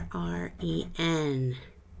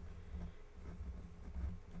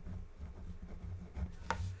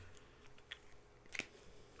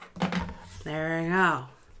 There we go.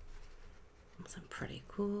 Some pretty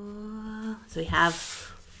cool. So we have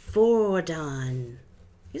 4 done.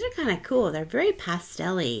 These are kind of cool. They're very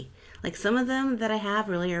pastel-y. Like some of them that I have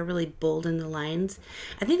really are really bold in the lines.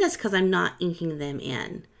 I think that's because I'm not inking them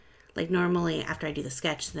in. Like normally after I do the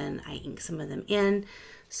sketch, then I ink some of them in.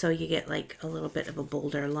 So you get like a little bit of a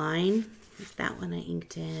bolder line. Like that one I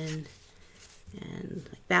inked in. And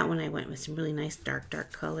like that one I went with some really nice dark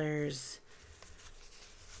colors.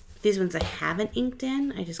 These ones I haven't inked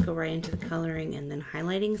in. I just go right into the coloring and then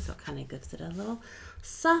highlighting. So it kind of gives it a little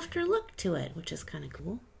softer look to it, which is kind of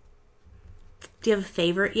cool. Do you have a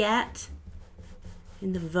favorite yet?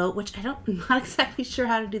 In the vote, which I'm not exactly sure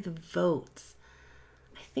how to do the votes.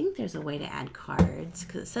 I think there's a way to add cards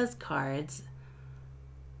because it says cards.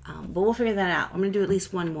 But we'll figure that out. I'm going to do at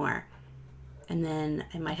least one more. And then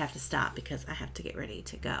I might have to stop because I have to get ready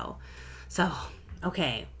to go. So,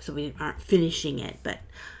 okay. So we aren't finishing it. But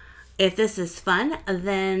if this is fun,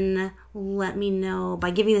 then let me know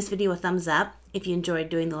by giving this video a thumbs up if you enjoyed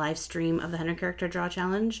doing the live stream of the 100 character draw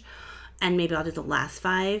challenge. And maybe I'll do the last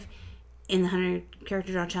 5 in the 100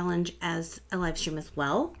 character draw challenge as a live stream as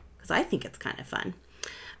well. Because I think it's kind of fun.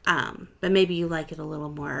 But maybe you like it a little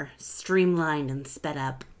more streamlined and sped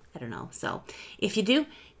up. I don't know. So if you do,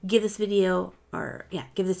 give this video a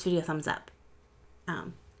thumbs up.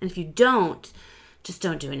 And if you don't, just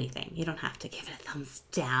don't do anything. You don't have to give it a thumbs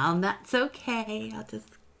down. That's okay. I'll just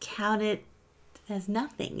count it as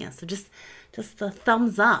nothing. Yeah. So just the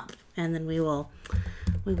thumbs up, and then we will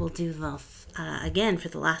do this again for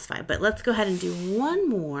the last 5. But let's go ahead and do one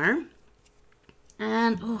more.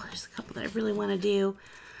 And there's a couple that I really want to do.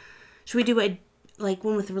 Should we do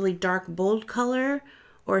one with a really dark, bold color?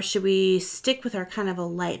 Or should we stick with our kind of a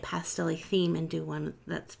light pastel-y theme and do one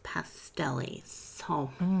that's pastel-y?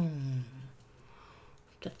 So,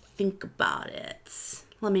 to think about it.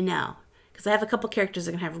 Let me know. Because I have a couple characters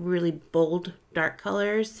that can have really bold, dark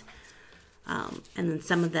colors. And then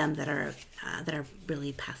some of them that are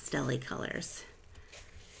really pastel-y colors.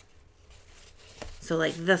 So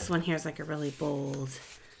like this one here is like a really bold.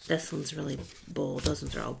 This one's really bold. Those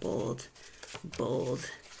ones are all bold.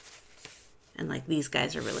 And like these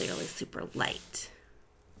guys are really, really super light.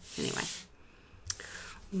 Anyway,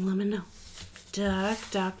 let me know. Dark,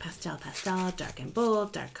 pastel, dark and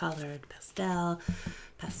bold, dark colored, pastel,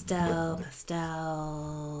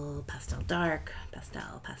 dark,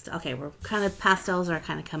 pastel. Okay, we're kind of, pastels are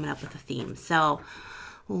kind of coming up with a theme. So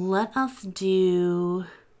let us do,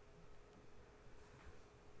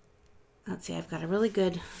 let's see, I've got a really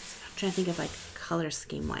good, I'm trying to think of like color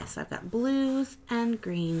scheme wise. So I've got blues and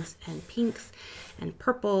greens and pinks and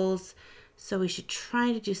purples. So we should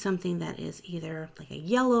try to do something that is either like a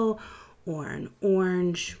yellow or an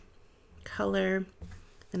orange color.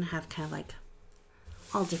 Then I have kind of like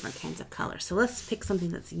all different kinds of colors. So let's pick something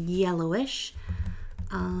that's yellowish.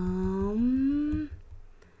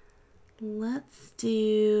 Let's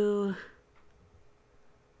do,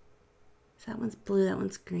 so that one's blue, that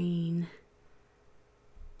one's green.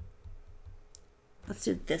 Let's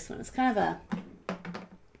do this one. It's kind of a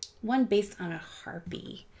one based on a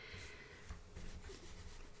harpy.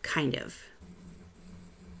 Kind of.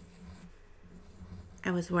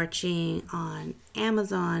 I was watching on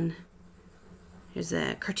Amazon. There's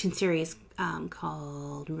a cartoon series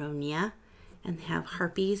called Ronia, and they have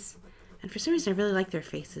harpies. And for some reason, I really like their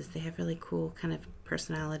faces. They have really cool kind of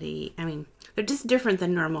personality. I mean, they're just different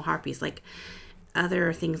than normal harpies. Like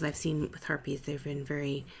other things I've seen with harpies, they've been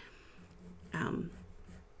very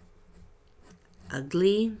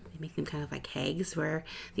ugly. They make them kind of like hags, where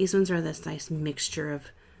these ones are this nice mixture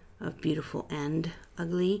of beautiful and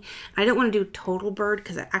ugly. I don't want to do total bird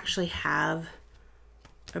because I actually have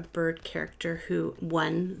a bird character who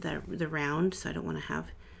won the round, so I don't want to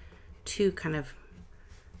have two kind of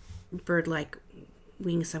bird-like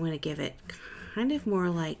wings. So I'm going to give it kind of more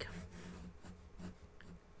like,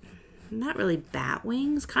 not really bat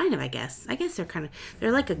wings, kind of, I guess. I guess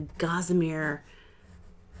they're like a gossamer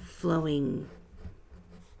flowing.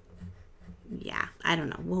 Yeah, I don't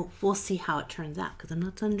know. We'll see how it turns out because I'm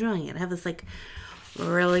not done drawing it. I have this like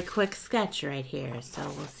really quick sketch right here, so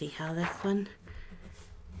we'll see how this one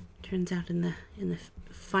turns out in the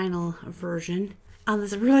final version. On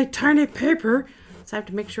this really tiny paper, so I have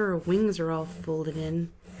to make sure her wings are all folded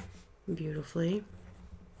in beautifully.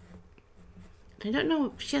 I don't know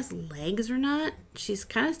if she has legs or not. She's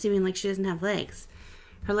kind of seeming like she doesn't have legs.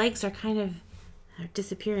 Her legs are kind of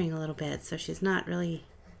disappearing a little bit, so she's not really.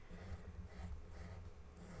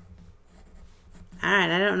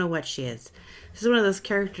 Alright, I don't know what she is. This is one of those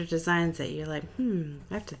character designs that you're like, I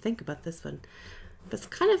have to think about this one. But it's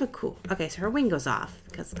kind of a cool. Okay, so her wing goes off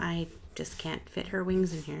because I just can't fit her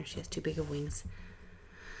wings in here. She has too big of wings.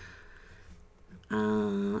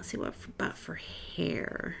 Let's see what about for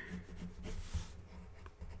hair.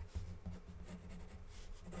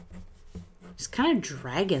 She's kind of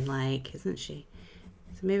dragon-like, isn't she?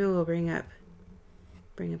 So maybe we'll bring up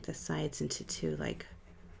the sides into two, like.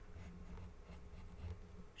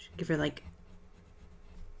 Give her like,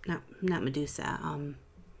 not Medusa.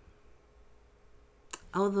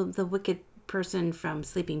 The wicked person from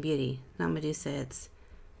Sleeping Beauty. Not Medusa. It's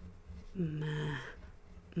who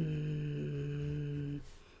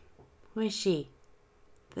is she?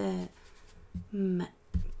 Why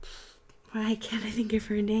can't I think of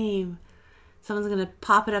her name? Someone's gonna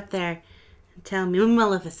pop it up there Tell me,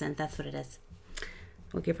 Maleficent, that's what it is.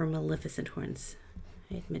 We'll give her Maleficent horns.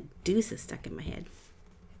 I had Medusa stuck in my head.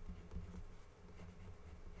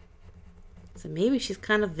 So maybe she's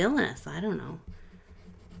kind of villainous. I don't know.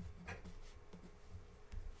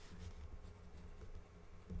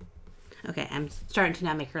 Okay, I'm starting to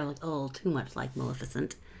now make her look a little too much like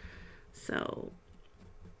Maleficent. So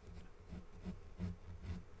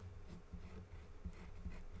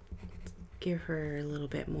give her a little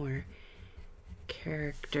bit more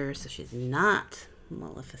character so she's not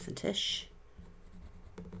Maleficent-ish.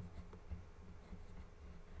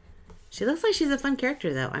 She looks like she's a fun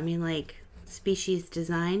character though. I mean, like species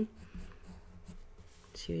design.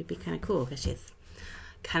 She would be kind of cool because she's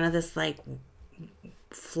kind of this like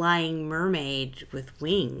flying mermaid with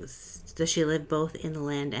wings. Does she live both in the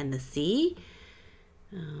land and the sea?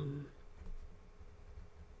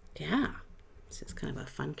 Yeah, she's kind of a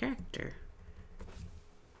fun character.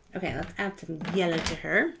 Okay, let's add some yellow to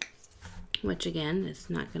her, which again is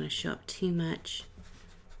not going to show up too much.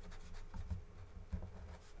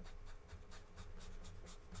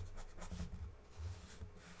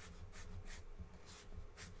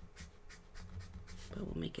 But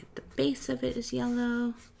we'll make it the base of it is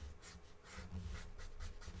yellow.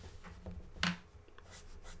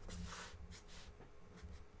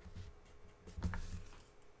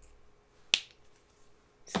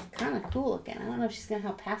 Kind of cool looking. I don't know if she's gonna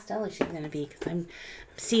how pastel she's gonna be because I'm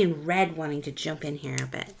seeing red wanting to jump in here a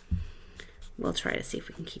bit. We'll try to see if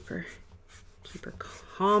we can keep her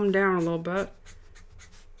calm down a little bit.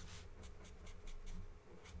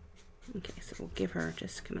 Okay, so we'll give her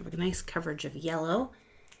just kind of a nice coverage of yellow,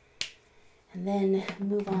 and then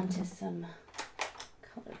move on to some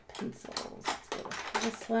colored pencils. Let's go with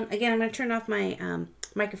this one. Again, I'm gonna turn off my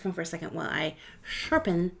microphone for a second while I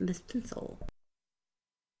sharpen this pencil.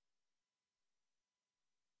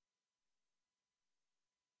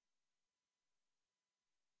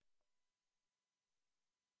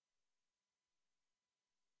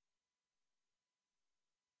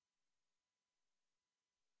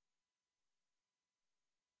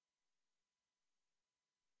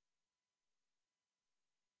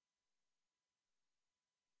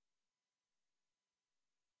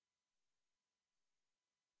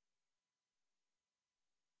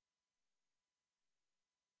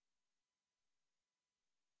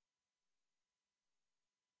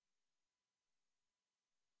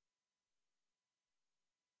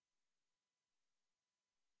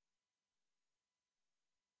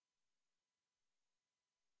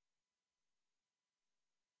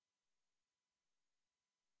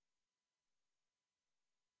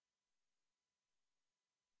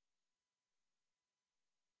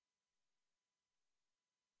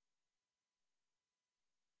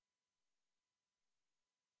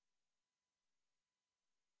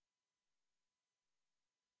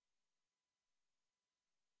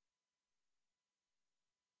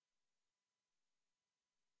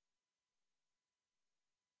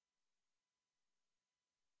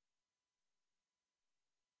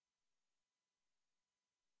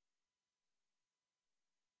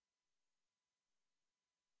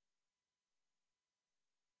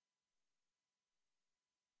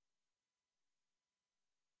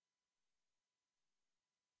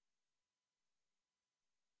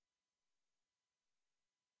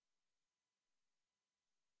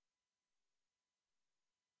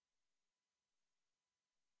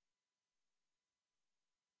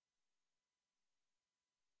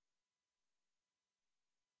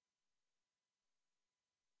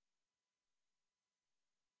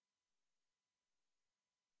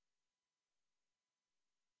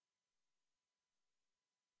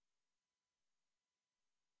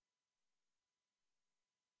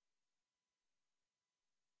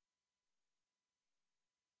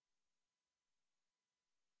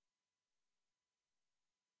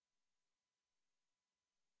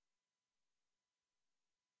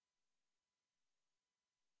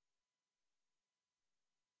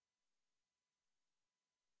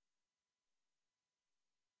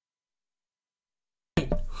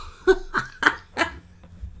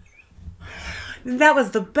 That was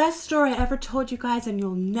the best story I ever told you guys, and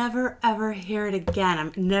you'll never ever hear it again.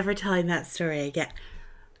 I'm never telling that story again.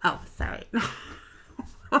 Oh, sorry.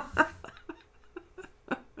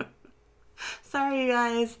 Sorry, you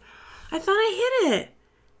guys. I thought I hit it.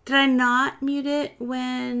 Did I not mute it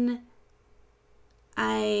when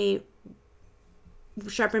I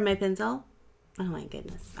sharpened my pencil? Oh my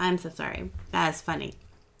goodness. I'm so sorry. That is funny.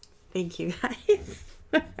 Thank you, guys.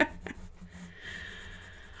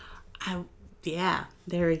 Yeah,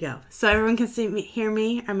 there we go. So everyone can see me, hear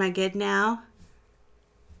me. Am I good now?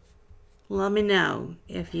 Let me know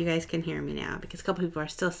if you guys can hear me now, because a couple people are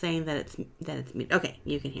still saying that it's me. Okay,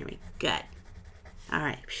 you can hear me. Good. All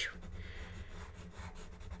right.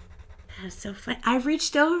 That's so funny. I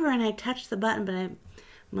reached over and I touched the button, but I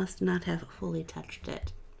must not have fully touched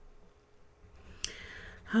it.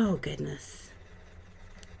 Oh, goodness.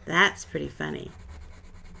 That's pretty funny.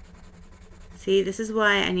 See, this is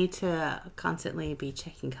why I need to constantly be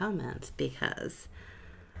checking comments, because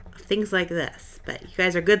of things like this. But you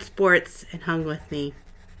guys are good sports and hung with me.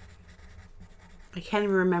 I can't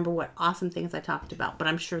even remember what awesome things I talked about, but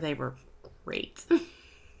I'm sure they were great.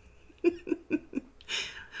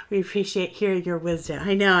 We appreciate hearing your wisdom.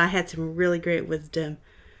 I know I had some really great wisdom.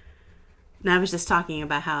 And I was just talking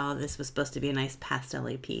about how this was supposed to be a nice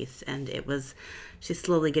pastel-y piece, and she's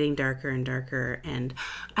slowly getting darker and darker. And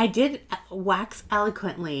I did wax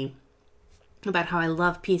eloquently about how I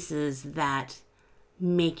love pieces that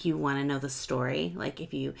make you want to know the story. Like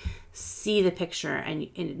if you see the picture and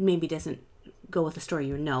it maybe doesn't go with the story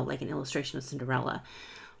you know, like an illustration of Cinderella,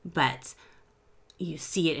 but you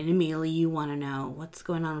see it and immediately you want to know what's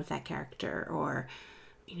going on with that character, or,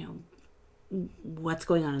 you know, what's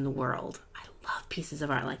going on in the world. I love pieces of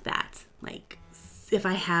art like that. Like if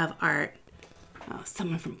I have art,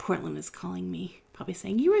 someone from Portland is calling me, probably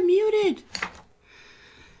saying, "You were muted."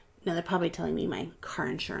 Now they're probably telling me my car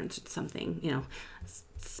insurance or something, you know,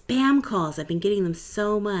 spam calls. I've been getting them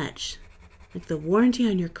so much. Like, the warranty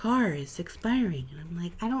on your car is expiring. And I'm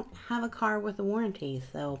like, I don't have a car with a warranty,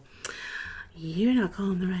 so you're not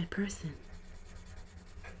calling the right person.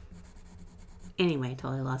 Anyway,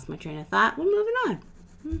 totally lost my train of thought. We're moving on.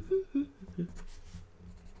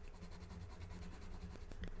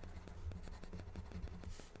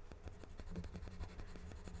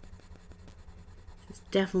 It's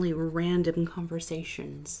definitely random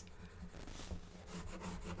conversations.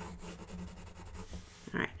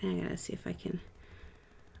 Alright, I gotta see if I can.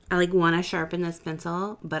 I want to sharpen this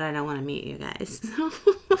pencil, but I don't want to mute you guys.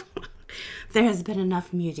 There has been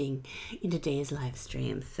enough muting in today's live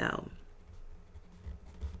stream, so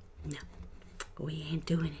no, we ain't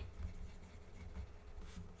doing it.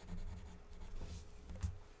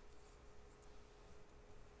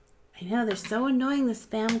 I know, they're so annoying, the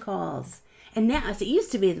spam calls. And now, as it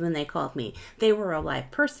used to be when they called me, they were a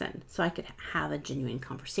live person, so I could have a genuine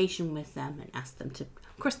conversation with them and ask them to,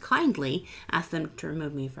 of course, kindly ask them to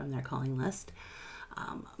remove me from their calling list.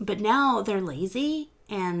 But now they're lazy,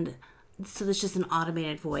 and so there's just an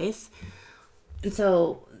automated voice. And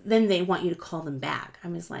so then they want you to call them back.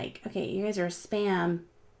 I'm just like, okay, you guys are a spam,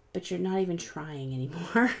 but you're not even trying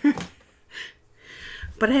anymore.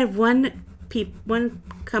 But I have one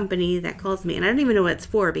company that calls me, and I don't even know what it's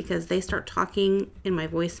for, because they start talking in my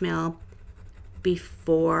voicemail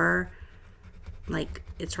before, like,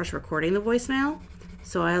 it starts recording the voicemail.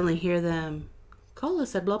 So I only hear them, "Call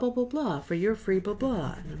us at blah, blah, blah, blah for your free blah,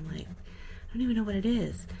 blah." And I'm like, I don't even know what it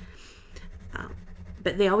is.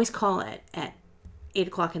 But they always call it at 8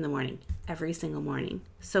 o'clock in the morning, every single morning.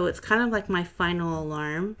 So it's kind of like my final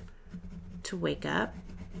alarm to wake up.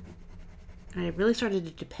 And I really started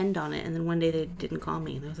to depend on it. And then one day they didn't call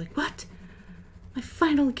me. And I was like, what? My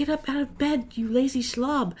final get up out of bed, you lazy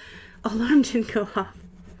slob. Alarm didn't go off.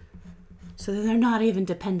 So they're not even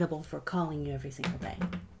dependable for calling you every single day.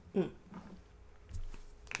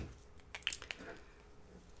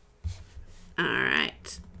 All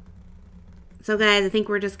right. So guys, I think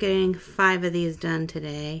we're just getting 5 of these done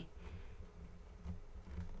today.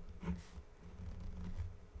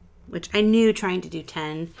 Which I knew trying to do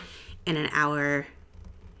 10 in an hour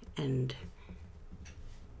and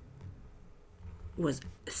was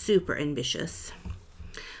super ambitious.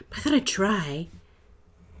 But I thought I'd try.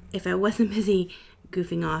 If I wasn't busy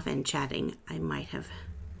goofing off and chatting, I might have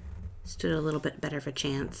stood a little bit better of a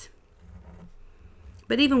chance.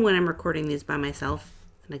 But even when I'm recording these by myself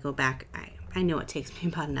and I go back, I know it takes me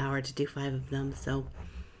about an hour to do 5 of them, so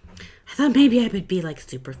I thought maybe I would be like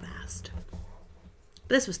super fast.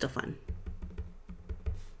 But this was still fun.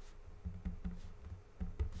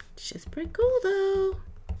 She's pretty cool though.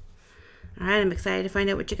 Alright, I'm excited to find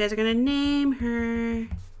out what you guys are going to name her.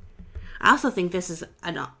 I also think this is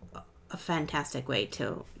a fantastic way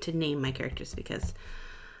to name my characters, because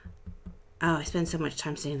I spend so much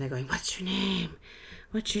time sitting there going, what's your name?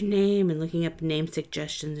 What's your name? And looking up name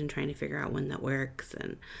suggestions and trying to figure out one that works.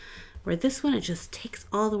 And where this one, it just takes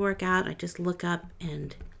all the work out. I just look up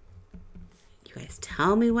and you guys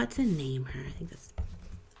tell me what to name her. I think that's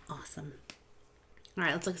awesome. All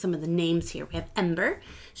right, let's look at some of the names here. We have Ember.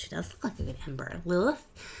 She does look like a good Ember. Lilith.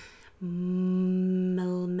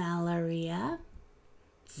 Malaria.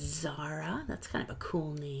 Zara. That's kind of a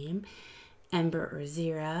cool name. Ember or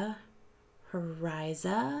Zira.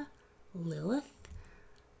 Hariza, Lilith.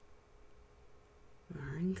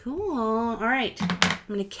 Very cool. All right, I'm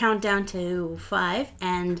gonna count down to 5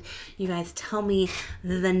 and you guys tell me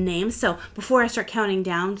the names. So before I start counting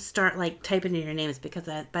down, start like typing in your names, because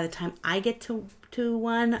by the time I get to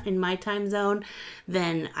 1 in my time zone,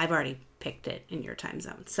 then I've already picked it in your time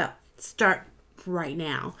zone. So start right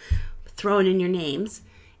now, throwing in your names,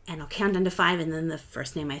 and I'll count down to 5, and then the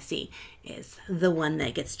first name I see is the one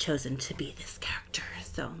that gets chosen to be this character.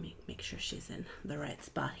 So let me make sure she's in the right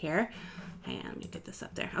spot here. Hang on, let me get this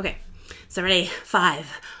up there. Okay, so ready?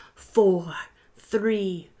 5, 4,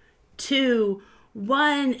 3, 2,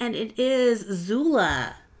 1, and it is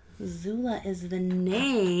Zula. Zula is the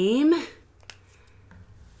name.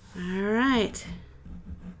 All right,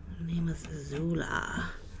 her name is Zula.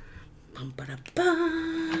 Bum, ba, da,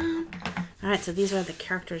 bum. All right, so these are the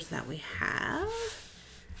characters that we have.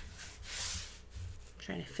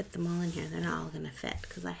 Try to fit them all in here. They're not all gonna fit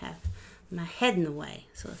because I have my head in the way.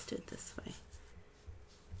 So let's do it this way.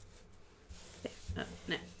 Oh,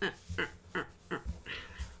 no. Oh, man,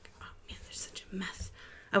 there's such a mess.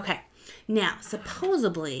 Okay, now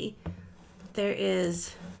supposedly there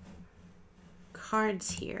is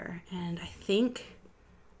cards here, and I think,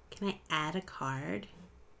 can I add a card?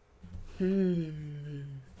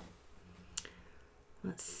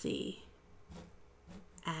 Let's see.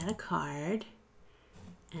 Add a card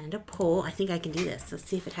and a poll. I think I can do this. Let's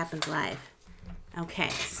see if it happens live. Okay,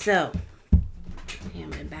 so I'm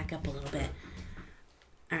going to back up a little bit.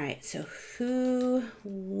 All right, so who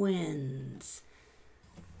wins?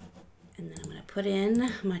 And then I'm going to put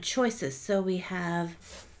in my choices. So we have,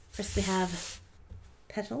 first we have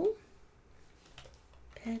Petal,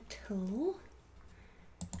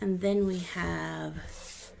 and then we have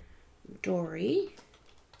Dory,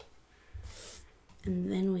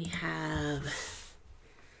 and then we have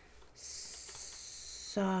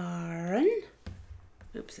Saren.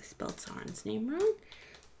 Oops, I spelled Saren's name wrong.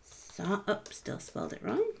 Still spelled it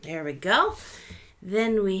wrong. There we go.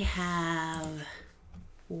 Then we have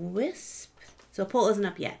Wisp. So poll isn't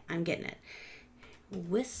up yet. I'm getting it.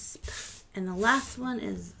 Wisp. And the last one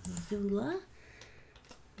is Zula.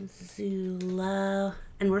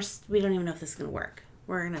 And we don't even know if this is going to work.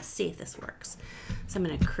 We're going to see if this works. So I'm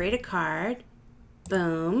going to create a card.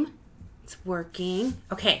 Boom. It's working.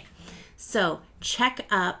 Okay. So check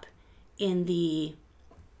up in the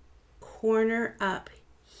corner up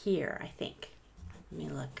here, I think. Let me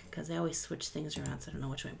look, because I always switch things around, so I don't know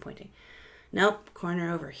which way I'm pointing. Nope,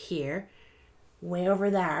 corner over here. Way over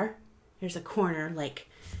there. There's a corner, like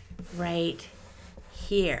right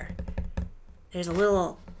here. There's a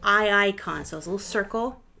little eye icon, so it's a little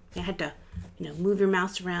circle. You had to, move your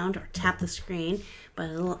mouse around or tap the screen, but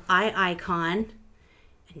a little eye icon,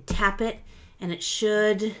 and tap it, and it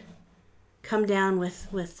should come down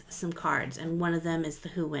with some cards, and one of them is the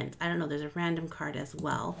who wins. I don't know, there's a random card as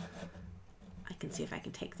well. I can see if I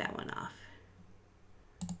can take that one off.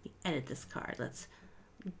 Edit this card. Let's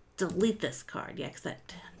delete this card. Yeah, because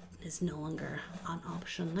that is no longer an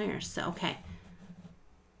option there. So, okay.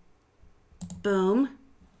 Boom.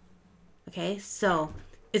 Okay, so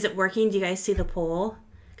is it working? Do you guys see the poll?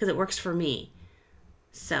 Because it works for me.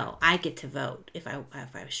 So I get to vote if I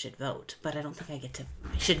should vote, but I don't think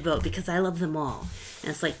I should vote because I love them all.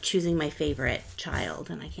 And it's like choosing my favorite child,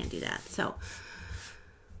 and I can't do that. So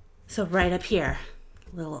right up here,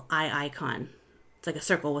 little eye icon. It's like a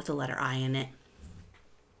circle with the letter I in it.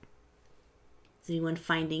 Is anyone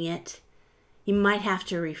finding it? You might have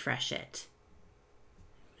to refresh it.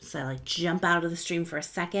 So like jump out of the stream for a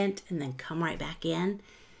second and then come right back in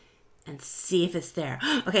and see if it's there.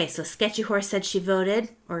 Okay, so Sketchy Horse said she voted,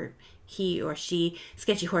 or he or she.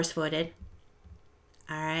 Sketchy Horse voted.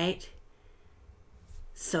 All right.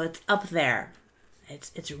 So it's up there.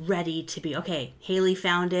 It's ready to be. Okay, Haley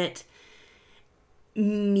found it.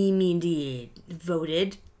 Mimi did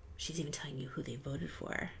voted. She's even telling you who they voted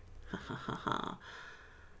for. Ha ha ha ha.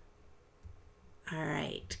 All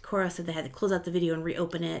right. Cora said they had to close out the video and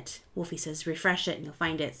reopen it. Wolfie says refresh it and you'll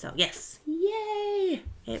find it. So yes. Yay.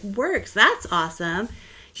 It works. That's awesome.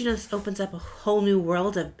 Do you know this opens up a whole new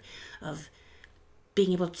world of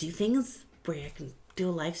being able to do things where you can do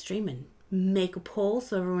a live stream and make a poll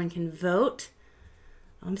so everyone can vote.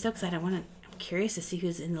 I'm so excited. I'm curious to see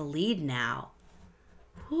who's in the lead now.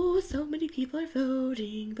 Oh, so many people are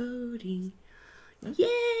voting.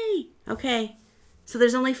 Yay. Okay. So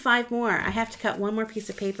there's only 5 more. I have to cut one more piece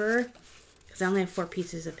of paper because I only have 4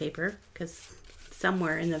 pieces of paper because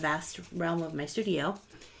somewhere in the vast realm of my studio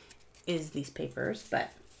is these papers,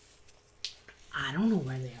 but I don't know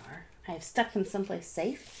where they are. I have stuck them someplace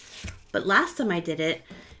safe. But last time I did it,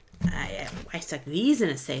 I stuck these in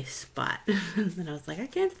a safe spot. And I was like, I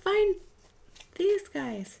can't find these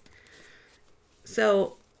guys.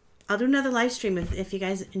 So I'll do another live stream if you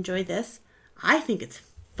guys enjoyed this. I think it's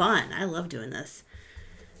fun. I love doing this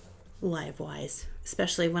live-wise,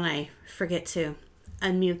 especially when I forget to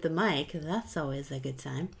unmute the mic. That's always a good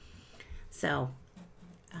time. So,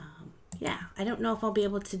 yeah, I don't know if I'll be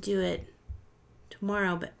able to do it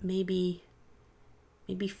tomorrow, but maybe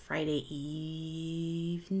Friday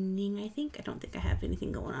evening, I think. I don't think I have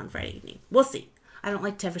anything going on Friday evening. We'll see. I don't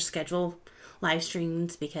like to ever schedule live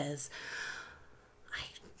streams because I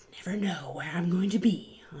never know where I'm going to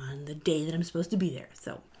be on the day that I'm supposed to be there.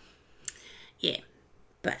 So, yeah.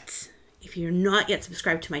 But if you're not yet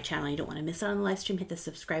subscribed to my channel, you don't want to miss out on the live stream, hit the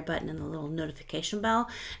subscribe button and the little notification bell.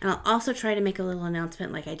 And I'll also try to make a little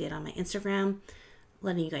announcement like I did on my Instagram,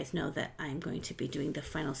 letting you guys know that I'm going to be doing the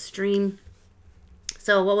final stream.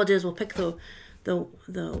 So what we'll do is we'll pick the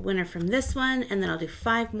winner from this one, and then I'll do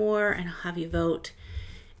 5 more, and I'll have you vote.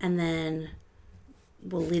 And then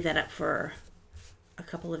we'll leave that up for a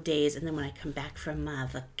couple of days, and then when I come back from my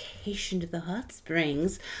vacation to the hot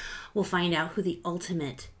springs, we'll find out who the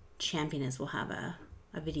ultimate champion is. We'll have a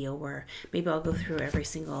video where maybe I'll go through every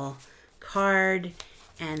single card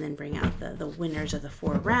and then bring out the winners of the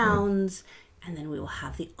 4 rounds, and then we will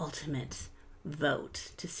have the ultimate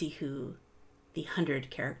vote to see who the 100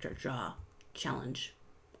 character draw challenge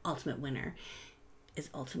ultimate winner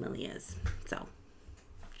ultimately is. So,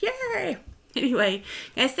 yay! Anyway,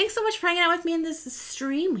 guys, thanks so much for hanging out with me in this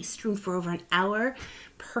stream. We streamed for over an hour.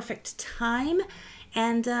 Perfect time.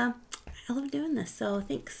 And I love doing this. So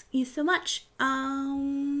thanks you so much.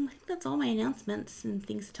 I think that's all my announcements and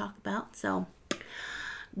things to talk about. So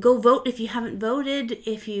go vote if you haven't voted.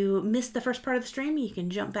 If you missed the first part of the stream, you can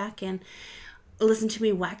jump back and listen to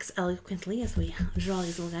me wax eloquently as we draw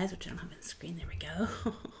these little guys, which I don't have on the screen. There we go.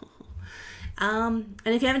 And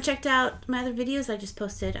if you haven't checked out my other videos I just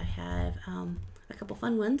posted, I have a couple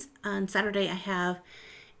fun ones. On Saturday, I have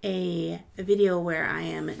a video where I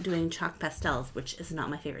am doing chalk pastels, which is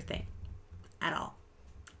not my favorite thing at all.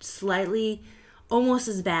 Slightly, almost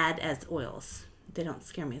as bad as oils. They don't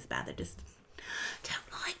scare me as bad. I just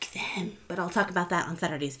don't like them. But I'll talk about that on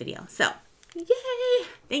Saturday's video. So, yay!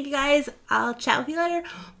 Thank you guys. I'll chat with you later.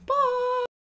 Bye!